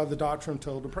defined by the doctrine of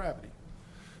total depravity?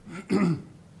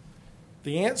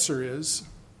 The answer is,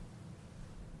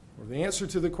 or the answer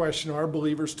to the question, are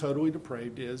believers totally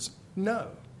depraved, is no,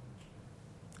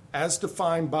 as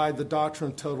defined by the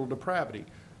doctrine of total depravity.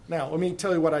 Now, let me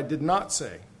tell you what I did not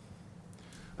say.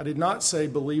 I did not say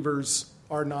believers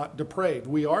are not depraved.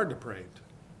 We are depraved.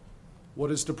 What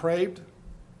is depraved?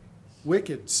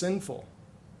 Wicked, sinful.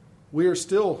 We are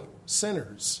still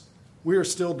sinners. We are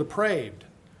still depraved.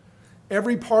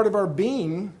 Every part of our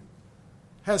being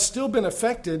has still been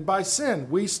affected by sin.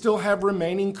 We still have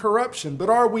remaining corruption. But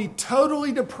are we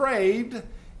totally depraved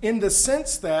in the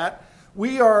sense that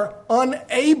we are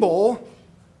unable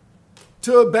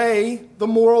to obey the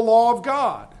moral law of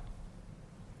God?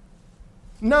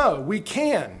 No, we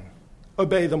can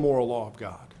obey the moral law of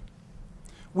God.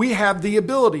 We have the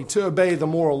ability to obey the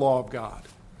moral law of God.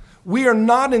 We are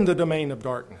not in the domain of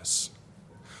darkness.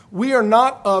 We are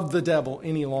not of the devil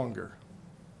any longer.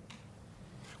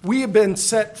 We have been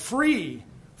set free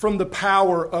from the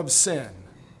power of sin.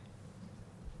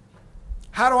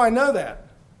 How do I know that?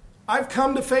 I've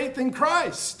come to faith in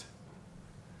Christ.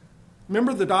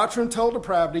 Remember, the doctrine of total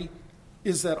depravity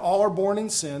is that all are born in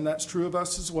sin. That's true of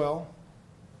us as well.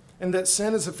 And that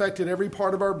sin has affected every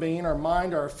part of our being, our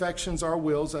mind, our affections, our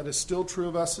wills. That is still true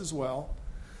of us as well.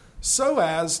 So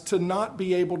as to not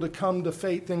be able to come to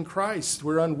faith in Christ.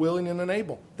 We're unwilling and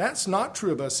unable. That's not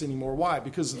true of us anymore. Why?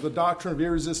 Because of the doctrine of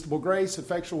irresistible grace,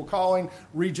 effectual calling,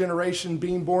 regeneration,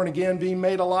 being born again, being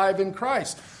made alive in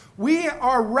Christ. We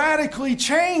are radically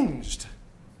changed.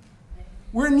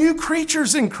 We're new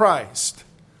creatures in Christ.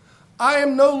 I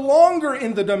am no longer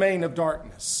in the domain of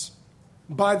darkness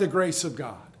by the grace of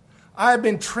God. I have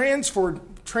been transferred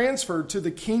to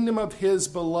the kingdom of his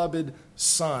beloved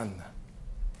Son,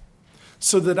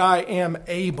 so that I am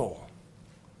able,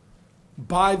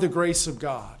 by the grace of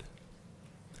God,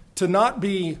 to not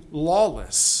be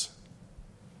lawless.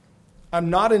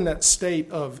 I'm not in that state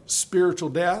of spiritual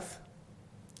death.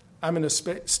 I'm in a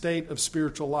state of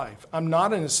spiritual life. I'm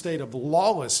not in a state of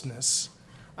lawlessness.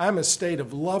 I'm in a state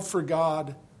of love for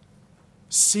God,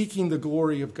 seeking the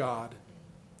glory of God.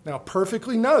 Now,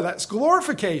 perfectly no, that's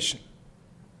glorification.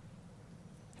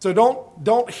 So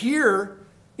don't hear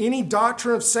any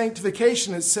doctrine of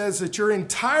sanctification that says that you're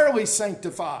entirely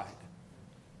sanctified.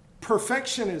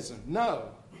 Perfectionism, no.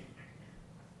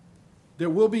 There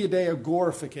will be a day of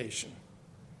glorification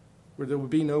where there will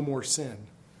be no more sin.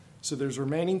 So there's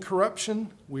remaining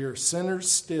corruption. We are sinners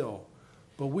still,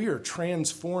 but we are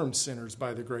transformed sinners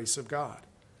by the grace of God.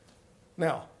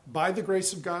 Now, by the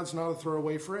grace of God is not a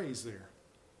throwaway phrase there.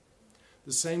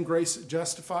 The same grace that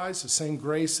justifies, the same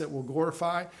grace that will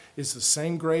glorify, is the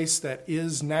same grace that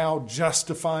is now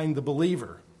justifying the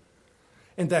believer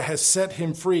and that has set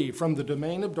him free from the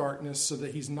domain of darkness so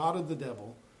that he's not of the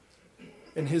devil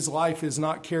and his life is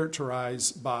not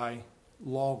characterized by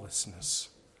lawlessness.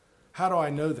 How do I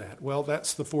know that? Well,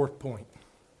 that's the fourth point.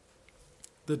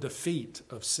 The defeat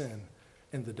of sin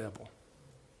and the devil.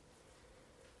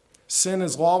 Sin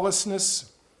is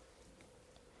lawlessness.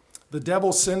 The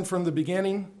devil sinned from the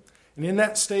beginning, and in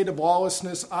that state of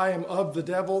lawlessness, I am of the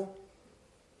devil,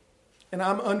 and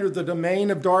I'm under the domain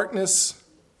of darkness,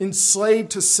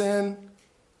 enslaved to sin,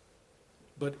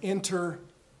 but enter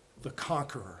the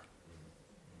conqueror,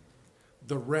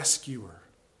 the rescuer,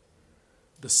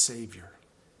 the Savior.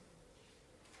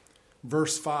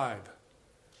 Verse 5,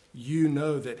 you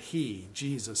know that he,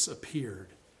 Jesus, appeared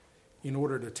in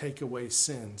order to take away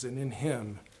sins, and in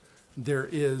him there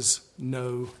is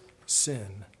no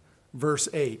sin. Verse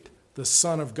 8, the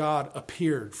Son of God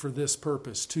appeared for this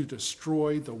purpose, to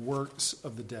destroy the works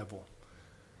of the devil.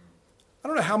 I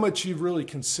don't know how much you've really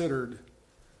considered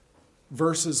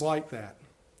verses like that.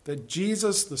 That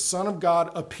Jesus, the Son of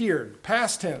God, appeared,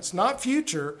 past tense, not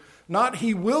future, not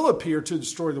he will appear to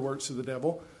destroy the works of the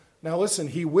devil. Now listen,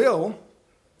 he will.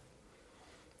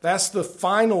 That's the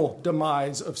final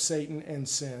demise of Satan and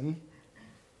sin.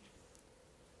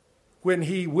 When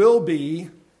he will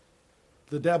be,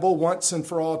 the devil once and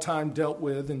for all time dealt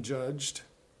with and judged,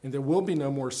 and there will be no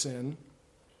more sin.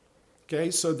 Okay,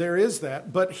 so there is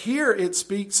that. But here it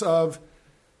speaks of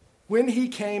when he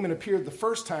came and appeared the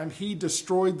first time, he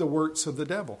destroyed the works of the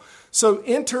devil. So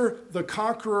enter the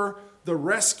conqueror, the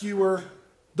rescuer,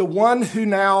 the one who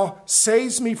now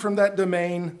saves me from that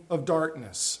domain of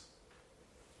darkness.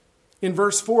 In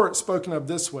verse 4, it's spoken of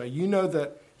this way. You know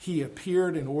that he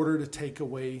appeared in order to take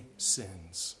away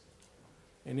sins,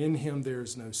 and in him there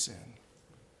is no sin.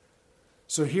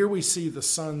 So here we see the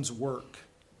Son's work.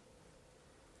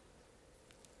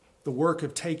 The work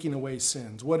of taking away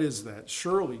sins. What is that?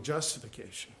 Surely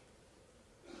justification,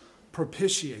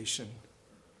 propitiation,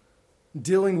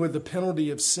 dealing with the penalty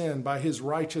of sin by his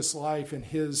righteous life and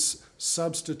his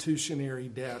substitutionary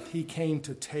death. He came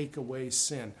to take away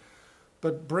sin.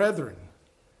 But brethren,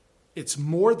 it's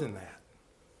more than that.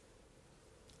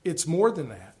 It's more than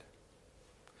that.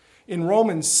 In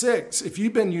Romans 6, if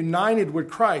you've been united with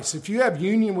Christ, if you have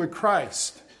union with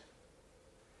Christ,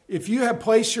 if you have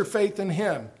placed your faith in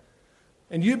him,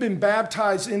 and you've been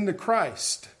baptized into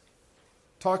Christ,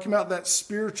 talking about that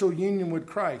spiritual union with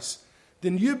Christ,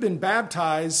 then you've been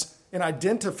baptized and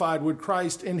identified with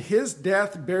Christ in his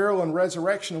death, burial, and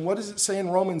resurrection. And what does it say in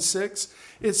Romans 6?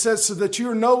 It says, so that you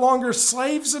are no longer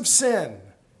slaves of sin.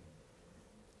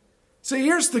 So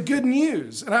here's the good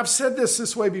news. And I've said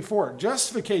this way before.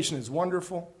 Justification is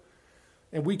wonderful,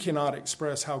 and we cannot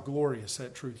express how glorious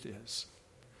that truth is.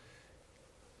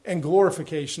 And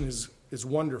glorification is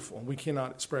wonderful. We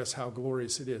cannot express how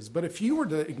glorious it is. But if you were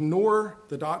to ignore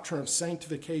the doctrine of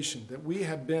sanctification, that we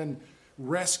have been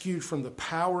rescued from the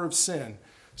power of sin,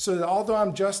 so that although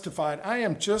I'm justified, I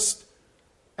am just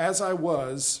as I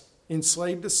was,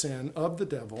 enslaved to sin, of the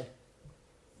devil,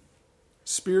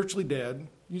 spiritually dead,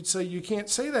 you'd say you can't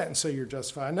say that and say you're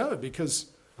justified. I know, because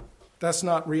that's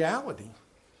not reality.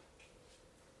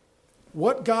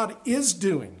 What God is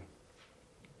doing,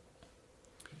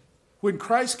 when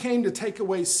Christ came to take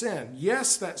away sin,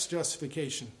 yes, that's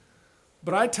justification.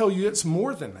 But I tell you, it's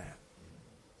more than that.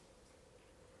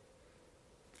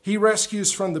 He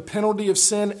rescues from the penalty of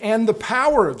sin and the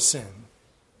power of sin.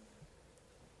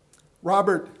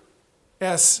 Robert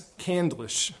S.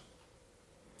 Candlish,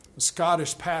 a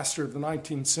Scottish pastor of the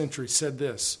 19th century, said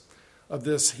this, of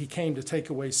this, he came to take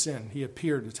away sin. He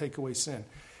appeared to take away sin.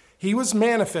 He was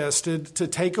manifested to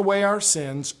take away our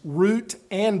sins, root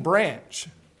and branch.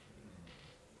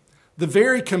 The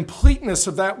very completeness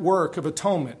of that work of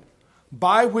atonement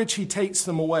by which he takes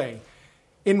them away,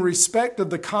 in respect of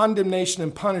the condemnation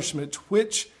and punishment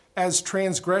which, as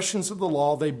transgressions of the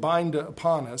law, they bind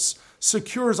upon us,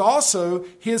 secures also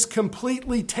his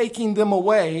completely taking them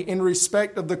away in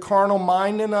respect of the carnal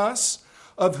mind in us,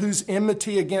 of whose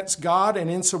enmity against God and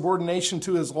insubordination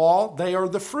to his law, they are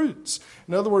the fruits.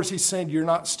 In other words, he's saying you're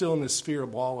not still in the sphere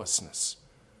of lawlessness.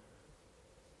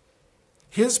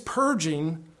 His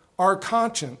purging our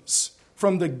conscience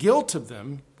from the guilt of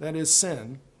them, that is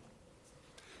sin,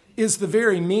 is the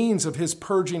very means of his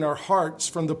purging our hearts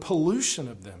from the pollution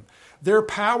of them. Their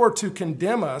power to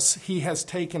condemn us he has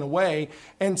taken away,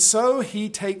 and so he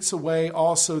takes away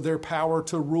also their power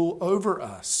to rule over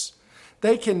us.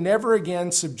 They can never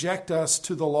again subject us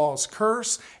to the law's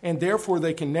curse, and therefore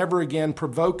they can never again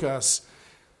provoke us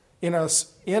in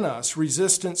us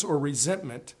resistance or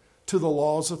resentment to the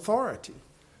law's authority.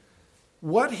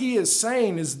 What he is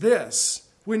saying is this: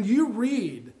 when you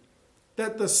read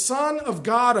that the Son of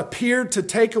God appeared to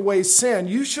take away sin,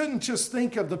 you shouldn't just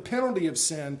think of the penalty of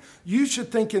sin. You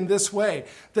should think in this way,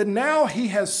 that now he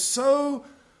has so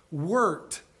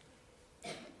worked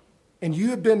and you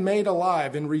have been made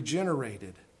alive and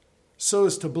regenerated so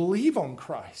as to believe on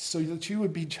Christ, so that you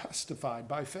would be justified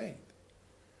by faith.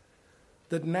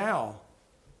 That now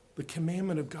the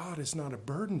commandment of God is not a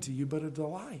burden to you, but a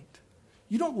delight.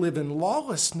 You don't live in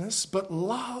lawlessness, but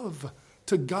love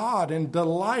to God and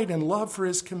delight and love for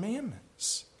his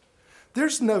commandments.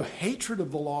 There's no hatred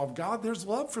of the law of God. There's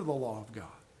love for the law of God.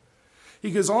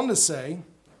 He goes on to say,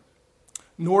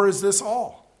 Nor is this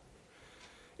all.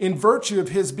 In virtue of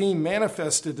his being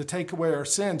manifested to take away our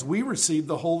sins, we receive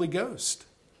the Holy Ghost.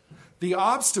 The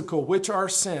obstacle which our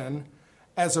sin,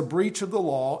 as a breach of the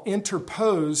law,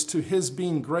 interposed to his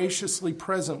being graciously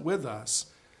present with us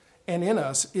and in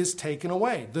us, is taken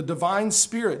away. The divine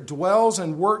Spirit dwells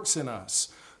and works in us,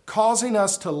 causing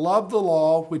us to love the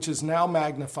law which is now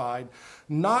magnified,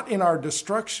 not in our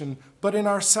destruction, but in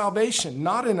our salvation,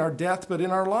 not in our death, but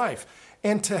in our life,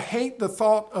 and to hate the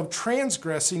thought of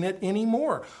transgressing it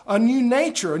anymore. A new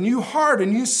nature, a new heart, a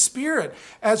new spirit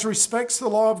as respects the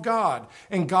law of God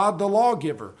and God the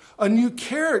lawgiver. A new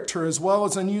character as well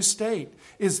as a new state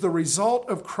is the result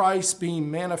of Christ being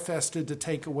manifested to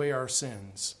take away our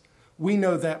sins. We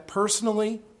know that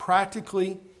personally,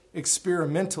 practically,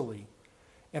 experimentally,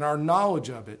 and our knowledge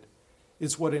of it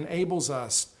is what enables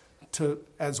us to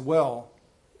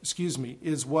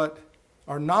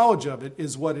our knowledge of it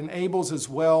is what enables as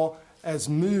well as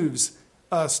moves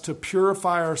us to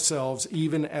purify ourselves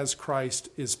even as Christ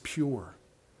is pure.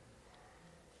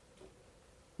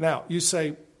 Now, you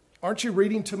say, aren't you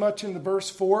reading too much into verse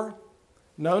 4?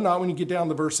 No, not when you get down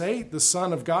to verse 8. The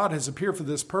Son of God has appeared for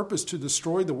this purpose, to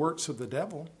destroy the works of the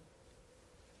devil.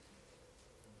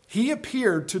 He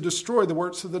appeared to destroy the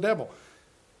works of the devil.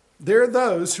 They're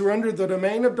those who are under the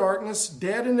domain of darkness,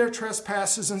 dead in their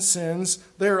trespasses and sins.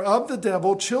 They are of the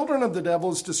devil. Children of the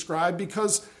devil is described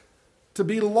because to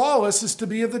be lawless is to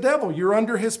be of the devil. You're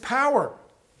under his power.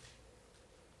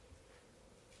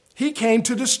 He came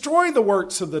to destroy the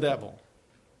works of the devil.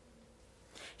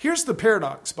 Here's the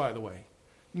paradox, by the way.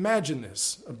 Imagine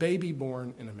this, a baby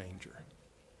born in a manger.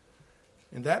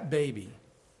 And that baby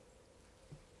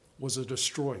was a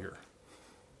destroyer,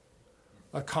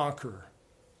 a conqueror.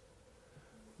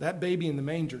 That baby in the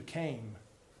manger came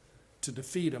to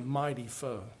defeat a mighty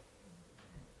foe.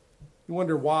 You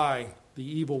wonder why the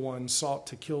evil one sought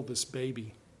to kill this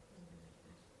baby.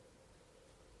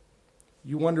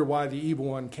 You wonder why the evil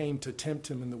one came to tempt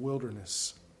him in the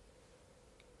wilderness.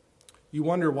 You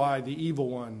wonder why the evil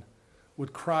one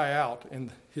would cry out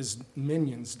and his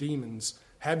minions, demons,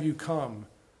 have you come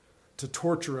to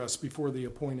torture us before the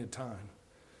appointed time?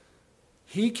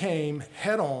 He came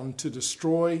head on to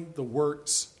destroy the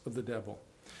works of the devil.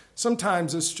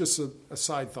 Sometimes it's just a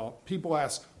side thought. People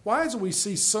ask, why do we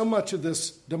see so much of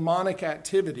this demonic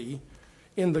activity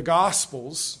in the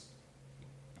Gospels,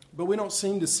 but we don't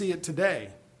seem to see it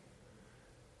today?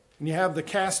 And you have the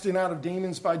casting out of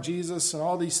demons by Jesus and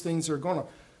all these things are going on.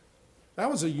 That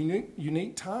was a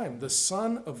unique time. The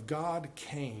Son of God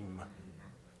came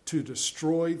to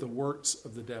destroy the works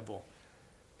of the devil.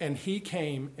 And he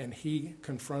came and he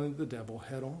confronted the devil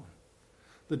head on.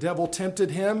 The devil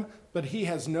tempted him, but he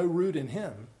has no root in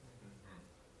him.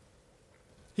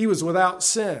 He was without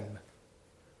sin.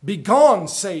 Begone,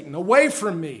 Satan, away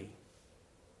from me.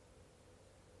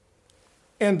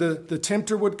 And the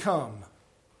tempter would come.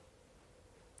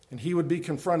 And he would be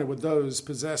confronted with those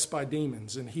possessed by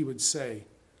demons. And he would say,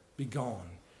 begone.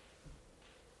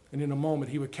 And in a moment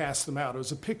he would cast them out. It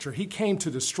was a picture. He came to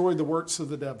destroy the works of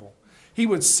the devil. He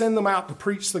would send them out to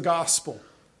preach the gospel.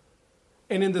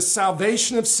 And in the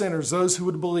salvation of sinners, those who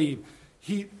would believe,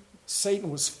 Satan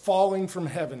was falling from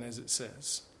heaven, as it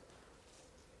says.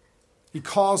 He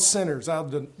calls sinners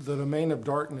out of the domain of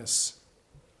darkness.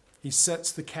 He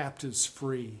sets the captives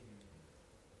free.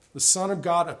 The Son of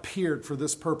God appeared for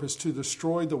this purpose, to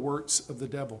destroy the works of the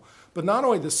devil. But not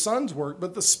only the Son's work,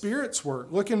 but the Spirit's work.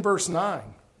 Look in verse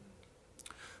 9.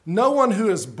 No one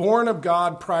who is born of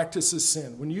God practices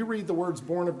sin. When you read the words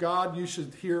born of God, you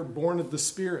should hear born of the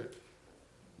Spirit.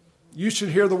 You should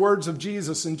hear the words of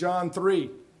Jesus in John 3.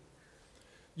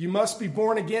 You must be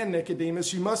born again,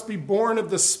 Nicodemus. You must be born of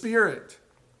the Spirit.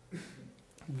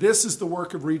 This is the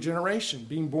work of regeneration,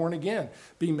 being born again,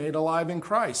 being made alive in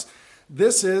Christ.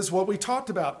 This is what we talked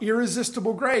about,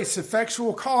 irresistible grace,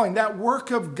 effectual calling, that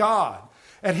work of God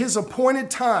at his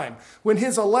appointed time, when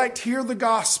his elect hear the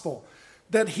gospel,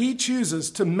 that he chooses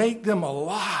to make them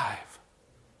alive.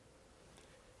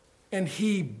 And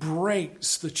he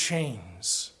breaks the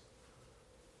chains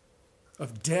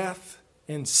of death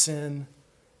and sin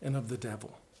and of the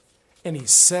devil. And he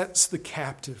sets the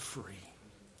captive free.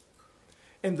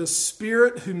 And the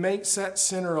Spirit who makes that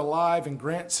sinner alive and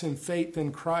grants him faith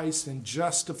in Christ and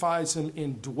justifies him,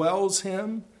 indwells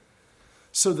him,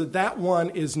 so that that one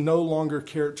is no longer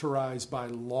characterized by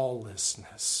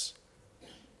lawlessness.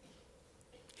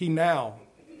 He now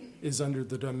is under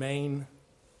the domain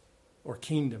or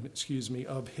kingdom,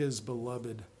 of his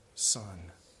beloved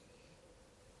Son.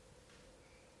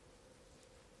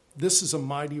 This is a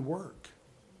mighty work.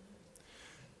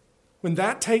 When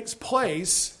that takes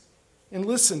place, And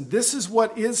listen, this is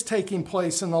what is taking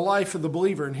place in the life of the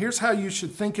believer. And here's how you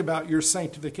should think about your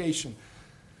sanctification.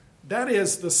 That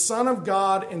is the Son of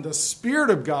God and the Spirit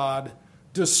of God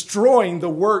destroying the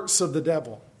works of the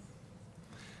devil.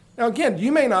 Now again,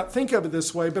 you may not think of it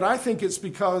this way, but I think it's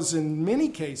because in many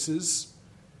cases,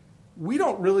 we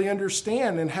don't really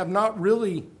understand and have not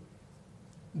really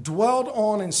dwelled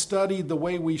on and studied the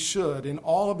way we should in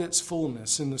all of its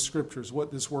fullness in the Scriptures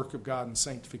what this work of God in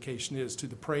sanctification is to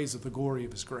the praise of the glory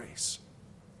of His grace.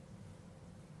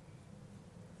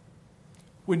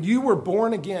 When you were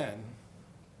born again,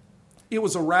 it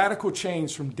was a radical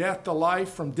change from death to life,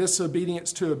 from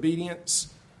disobedience to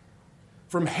obedience,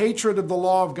 from hatred of the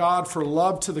law of God for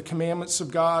love to the commandments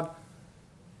of God,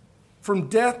 from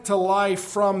death to life,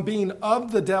 from being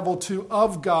of the devil to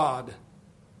of God,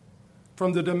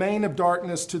 from the domain of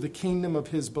darkness to the kingdom of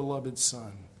His beloved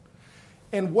Son.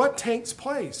 And what takes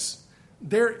place?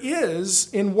 There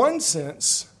is, in one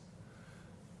sense,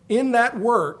 in that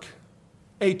work,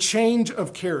 a change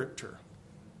of character.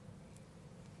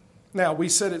 Now, we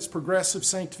said it's progressive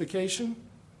sanctification,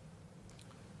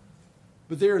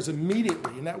 but there is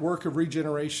immediately, in that work of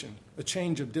regeneration, a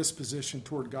change of disposition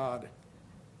toward God,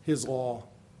 His law,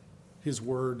 His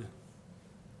word.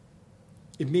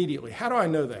 Immediately. How do I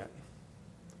know that?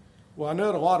 Well, I know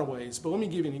it a lot of ways, but let me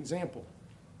give you an example.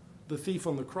 The thief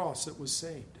on the cross that was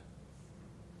saved.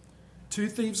 Two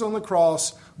thieves on the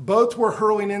cross, both were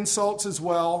hurling insults as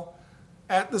well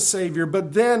at the Savior,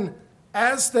 but then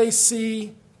as they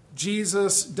see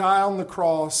Jesus die on the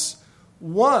cross,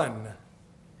 one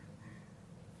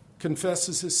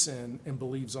confesses his sin and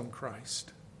believes on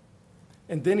Christ.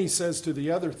 And then he says to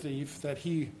the other thief that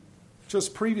he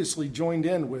just previously joined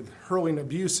in with hurling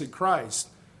abuse at Christ,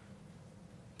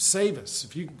 save us.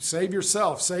 If you save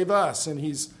yourself, save us. And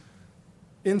he's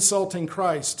insulting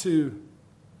Christ to,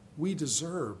 we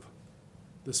deserve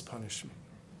this punishment.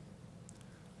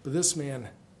 But this man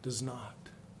does not.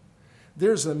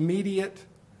 There's immediate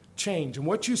change. And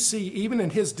what you see, even in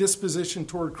his disposition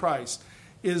toward Christ,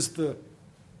 is the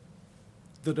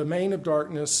domain of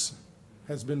darkness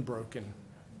has been broken.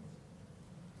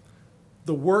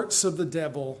 The works of the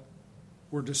devil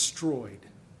were destroyed,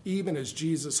 even as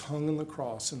Jesus hung on the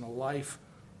cross in the life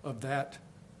of that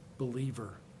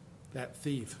believer, that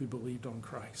thief who believed on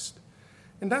Christ.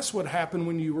 And that's what happened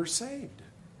when you were saved.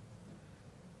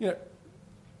 You know,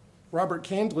 Robert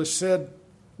Candlish said,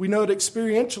 we know it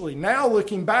experientially. Now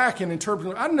looking back and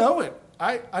interpreting, I know it.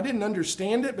 I didn't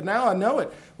understand it, but now I know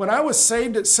it. When I was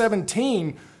saved at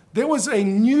 17, there was a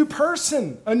new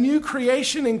person, a new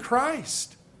creation in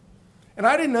Christ. And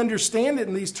I didn't understand it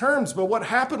in these terms, but what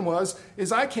happened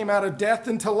is I came out of death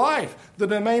into life, the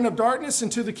domain of darkness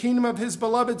into the kingdom of His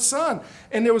beloved Son.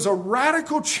 And there was a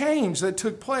radical change that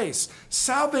took place.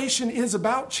 Salvation is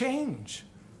about change.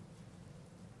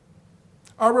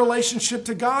 Our relationship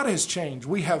to God has changed.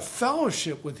 We have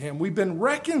fellowship with Him. We've been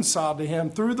reconciled to Him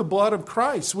through the blood of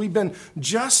Christ. We've been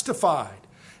justified.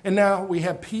 And now we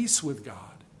have peace with God.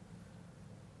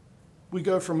 We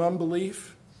go from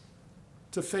unbelief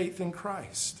to faith in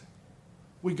Christ.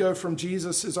 We go from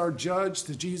Jesus as our judge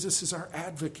to Jesus as our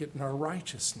advocate and our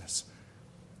righteousness.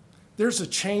 There's a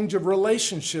change of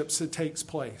relationships that takes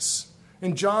place.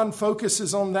 And John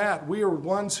focuses on that. We are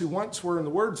ones who once were, in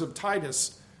the words of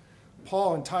Titus,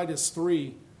 Paul in Titus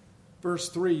 3, verse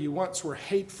 3, you once were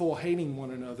hateful, hating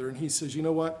one another. And he says, you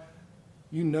know what?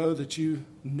 You know that you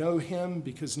know Him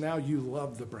because now you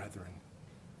love the brethren.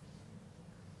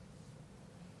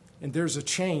 And there's a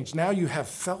change. Now you have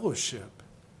fellowship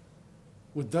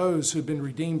with those who've been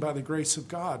redeemed by the grace of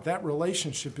God. That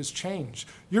relationship has changed.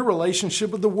 Your relationship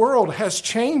with the world has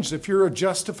changed if you're a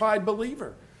justified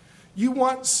believer. You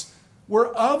once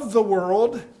were of the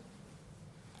world,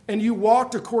 and you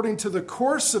walked according to the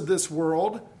course of this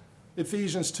world,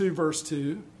 Ephesians 2, verse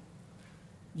 2.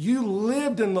 You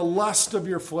lived in the lust of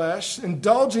your flesh,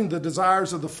 indulging the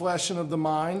desires of the flesh and of the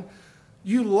mind.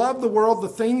 You loved the world, the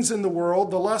things in the world,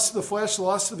 the lust of the flesh, the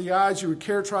lust of the eyes. You were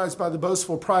characterized by the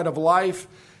boastful pride of life.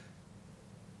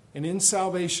 And in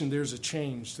salvation, there's a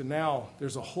change. And now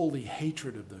there's a holy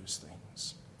hatred of those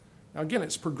things. Now again,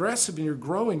 it's progressive and you're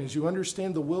growing as you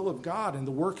understand the will of God and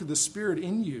the work of the Spirit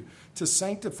in you to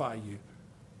sanctify you.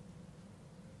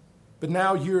 But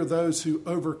now you're those who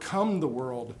overcome the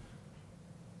world.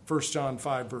 1 John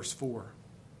 5, verse 4.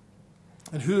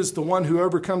 And who is the one who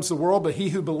overcomes the world but he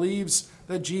who believes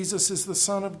that Jesus is the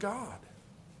Son of God?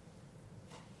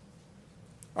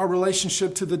 Our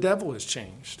relationship to the devil has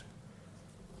changed.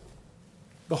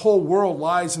 The whole world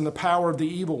lies in the power of the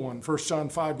evil one, 1 John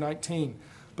 5:19.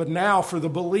 But now for the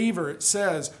believer it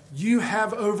says, you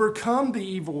have overcome the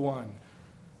evil one.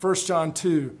 1 John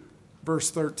 2, verse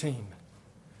 13.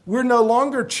 We're no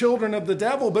longer children of the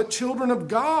devil, but children of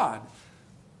God.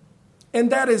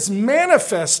 And that is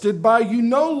manifested by you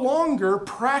no longer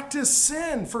practice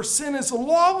sin, for sin is a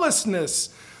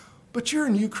lawlessness. But you're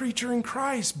a new creature in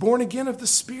Christ, born again of the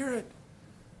Spirit.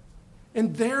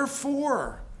 And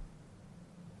therefore,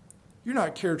 you're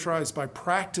not characterized by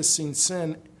practicing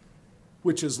sin,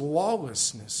 which is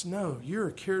lawlessness. No,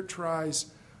 you're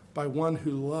characterized by one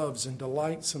who loves and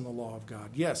delights in the law of God.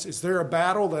 Yes, is there a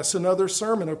battle? That's another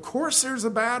sermon. Of course there's a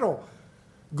battle.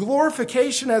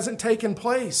 Glorification hasn't taken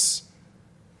place.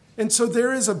 And so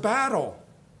there is a battle.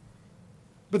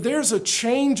 But there's a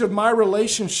change of my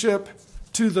relationship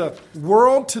to the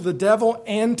world, to the devil,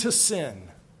 and to sin.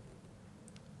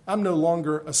 I'm no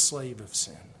longer a slave of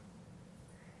sin.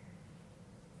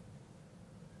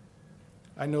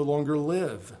 I no longer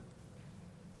live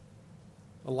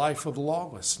a life of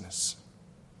lawlessness.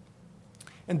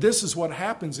 And this is what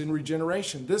happens in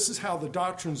regeneration. This is how the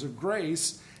doctrines of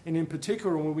grace, and in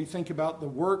particular when we think about the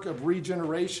work of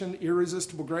regeneration,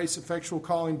 irresistible grace, effectual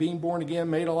calling, being born again,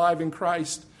 made alive in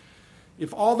Christ,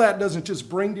 if all that doesn't just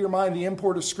bring to your mind the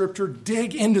import of Scripture,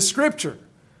 dig into Scripture.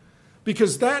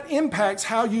 Because that impacts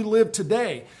how you live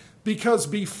today. Because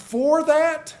before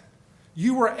that,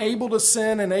 you were able to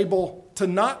sin and able to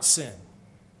not sin.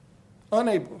 Wait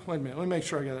a minute, let me make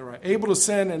sure I got that right. Able to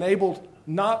sin and able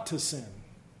not to sin.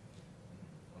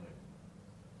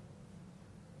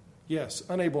 Yes,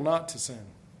 unable not to sin.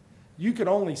 You could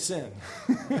only sin.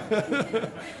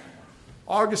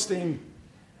 Augustine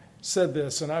said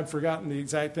this, and I've forgotten the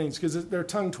exact things because they're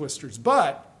tongue twisters.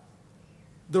 But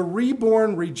the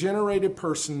reborn, regenerated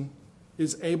person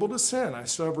is able to sin. I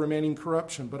still have remaining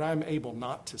corruption, but I'm able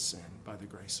not to sin by the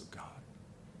grace of God.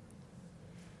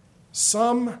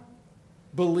 Some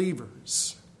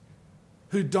believers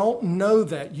who don't know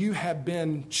that you have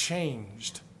been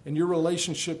changed and your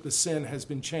relationship to sin has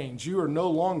been changed. You are no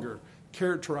longer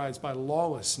characterized by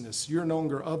lawlessness. You're no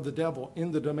longer of the devil,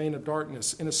 in the domain of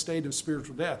darkness, in a state of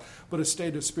spiritual death, but a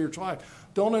state of spiritual life.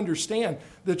 Don't understand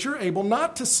that you're able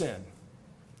not to sin.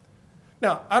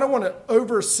 Now, I don't want to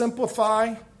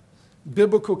oversimplify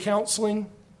biblical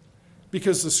counseling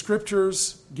because the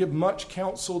Scriptures give much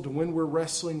counsel to when we're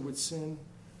wrestling with sin.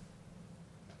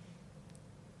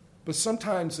 But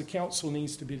sometimes the counsel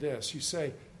needs to be this. You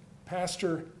say,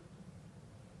 Pastor,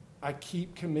 I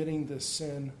keep committing this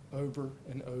sin over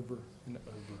and over and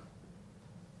over.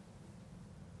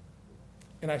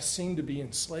 And I seem to be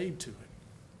enslaved to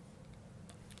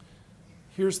it.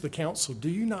 Here's the counsel. Do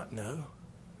you not know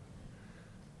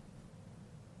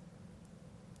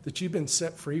that you've been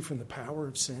set free from the power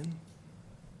of sin?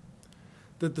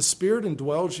 That the Spirit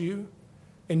indwells you,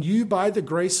 and you, by the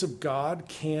grace of God,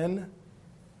 can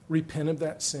repent of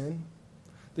that sin?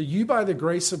 That you, by the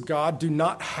grace of God, do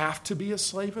not have to be a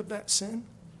slave of that sin?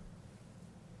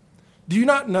 Do you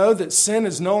not know that sin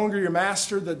is no longer your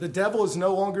master, that the devil is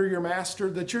no longer your master,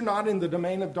 that you're not in the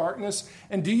domain of darkness?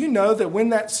 And do you know that when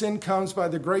that sin comes by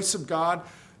the grace of God,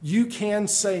 you can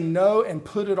say no and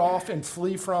put it off and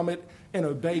flee from it and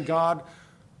obey God?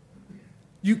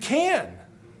 You can.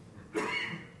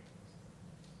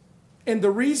 And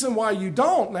the reason why you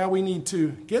don't, now we need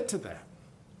to get to that.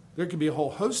 There could be a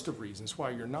whole host of reasons why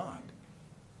you're not.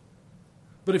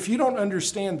 But if you don't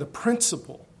understand the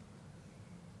principle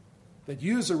that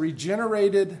you as a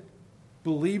regenerated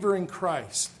believer in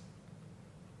Christ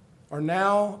are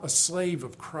now a slave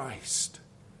of Christ,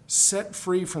 set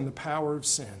free from the power of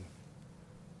sin,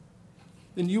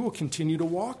 then you will continue to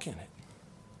walk in it.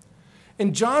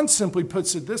 And John simply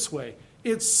puts it this way.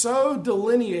 It's so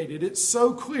delineated, it's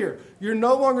so clear. You're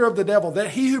no longer of the devil,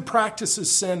 that he who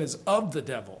practices sin is of the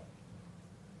devil.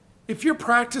 If you're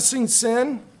practicing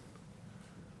sin,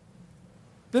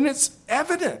 then it's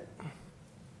evident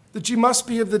that you must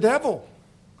be of the devil,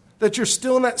 that you're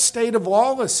still in that state of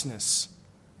lawlessness.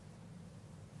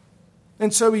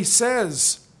 And so he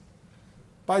says,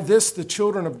 by this the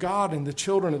children of God and the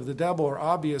children of the devil are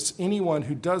obvious. Anyone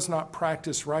who does not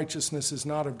practice righteousness is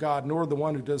not of God, nor the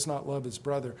one who does not love his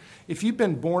brother. If you've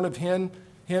been born of him,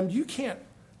 you can't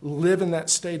live in that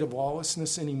state of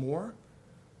lawlessness anymore.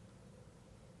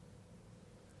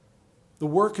 The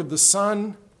work of the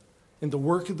Son and the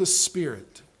work of the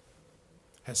Spirit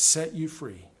has set you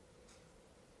free.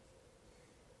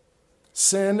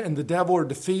 Sin and the devil are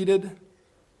defeated.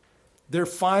 Their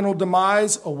final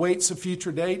demise awaits a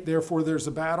future date. Therefore, there's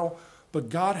a battle. But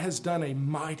God has done a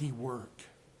mighty work,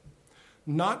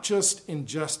 not just in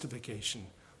justification,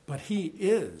 but he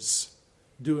is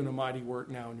doing a mighty work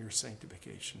now in your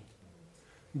sanctification.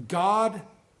 God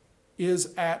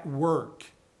is at work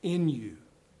in you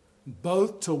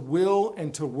both to will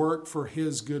and to work for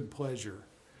his good pleasure.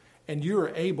 And you are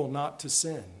able not to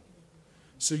sin.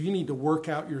 So you need to work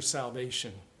out your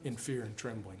salvation in fear and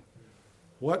trembling.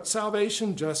 What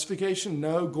salvation? Justification?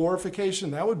 No.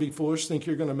 Glorification? That would be foolish to think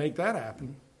you're going to make that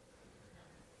happen.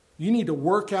 You need to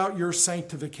work out your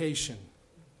sanctification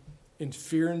in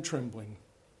fear and trembling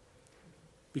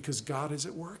because God is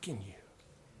at work in you.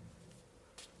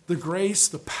 The grace,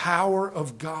 the power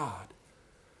of God.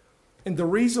 And the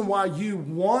reason why you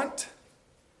want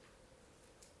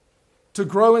to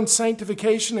grow in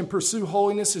sanctification and pursue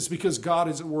holiness is because God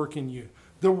is at work in you.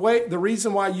 The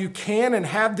reason why you can and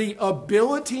have the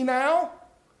ability now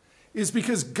is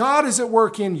because God is at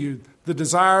work in you. The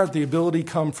desire, the ability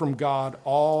come from God.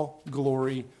 All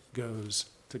glory goes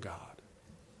to God.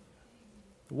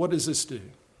 What does this do?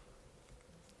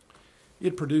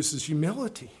 It produces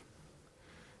humility.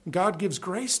 God gives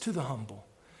grace to the humble.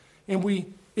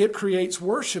 And it creates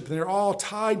worship. And they're all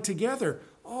tied together.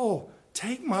 Oh,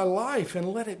 take my life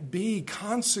and let it be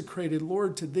consecrated,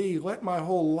 Lord, to thee. Let my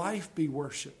whole life be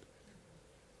worship.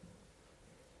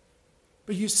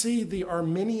 But you see, the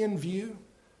Arminian view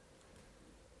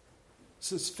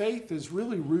says faith is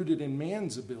really rooted in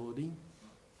man's ability.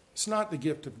 It's not the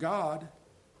gift of God.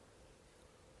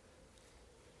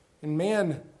 And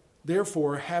man,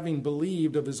 therefore, having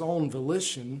believed of his own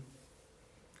volition,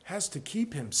 has to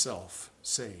keep himself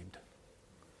saved.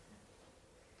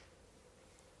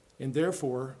 And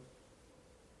therefore,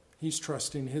 he's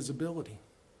trusting his ability.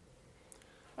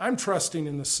 I'm trusting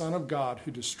in the Son of God who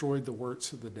destroyed the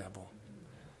works of the devil.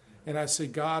 And I say,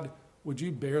 God, would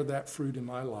you bear that fruit in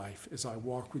my life as I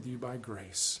walk with you by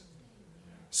grace,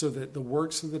 so that the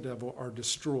works of the devil are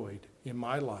destroyed in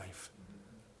my life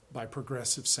by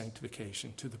progressive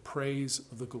sanctification to the praise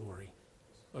of the glory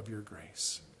of your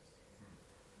grace.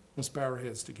 Let's bow our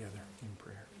heads together in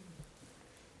prayer.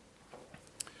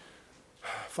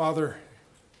 Father,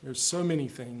 there's so many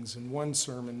things, and one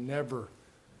sermon never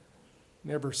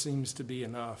seems to be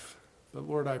enough. But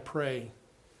Lord, I pray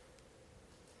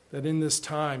that in this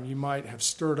time you might have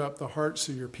stirred up the hearts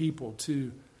of your people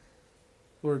to,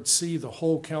 Lord, see the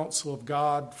whole counsel of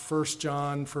God, 1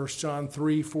 John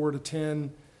 3, 4-10.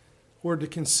 Lord, to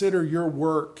consider your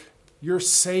work, your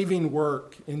saving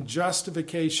work in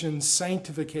justification,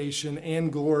 sanctification,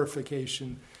 and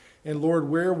glorification. And Lord,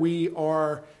 where we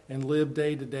are and live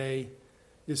day to day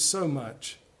is so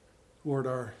much, Lord,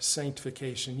 our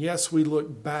sanctification. Yes, we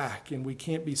look back, and we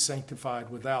can't be sanctified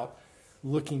without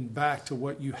looking back to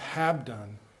what you have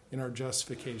done in our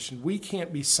justification. We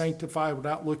can't be sanctified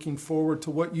without looking forward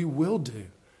to what you will do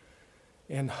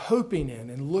and hoping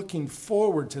in and looking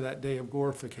forward to that day of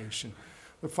glorification.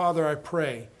 But Father, I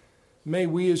pray, may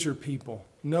we as your people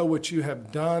know what you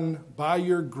have done by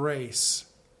your grace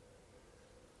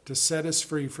to set us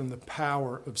free from the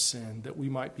power of sin, that we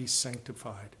might be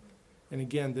sanctified. And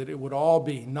again, that it would all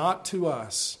be not to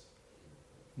us,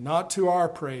 not to our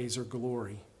praise or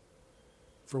glory,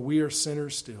 for we are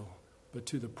sinners still, but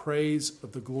to the praise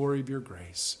of the glory of your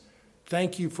grace.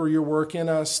 Thank you for your work in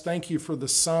us. Thank you for the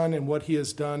Son and what he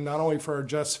has done, not only for our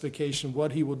justification,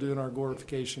 what he will do in our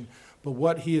glorification, but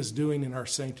what he is doing in our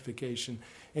sanctification.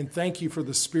 And thank you for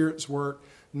the Spirit's work,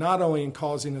 not only in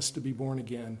causing us to be born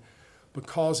again, but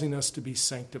causing us to be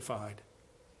sanctified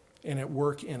and at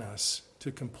work in us to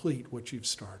complete what you've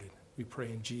started. We pray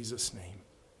in Jesus' name.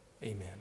 Amen.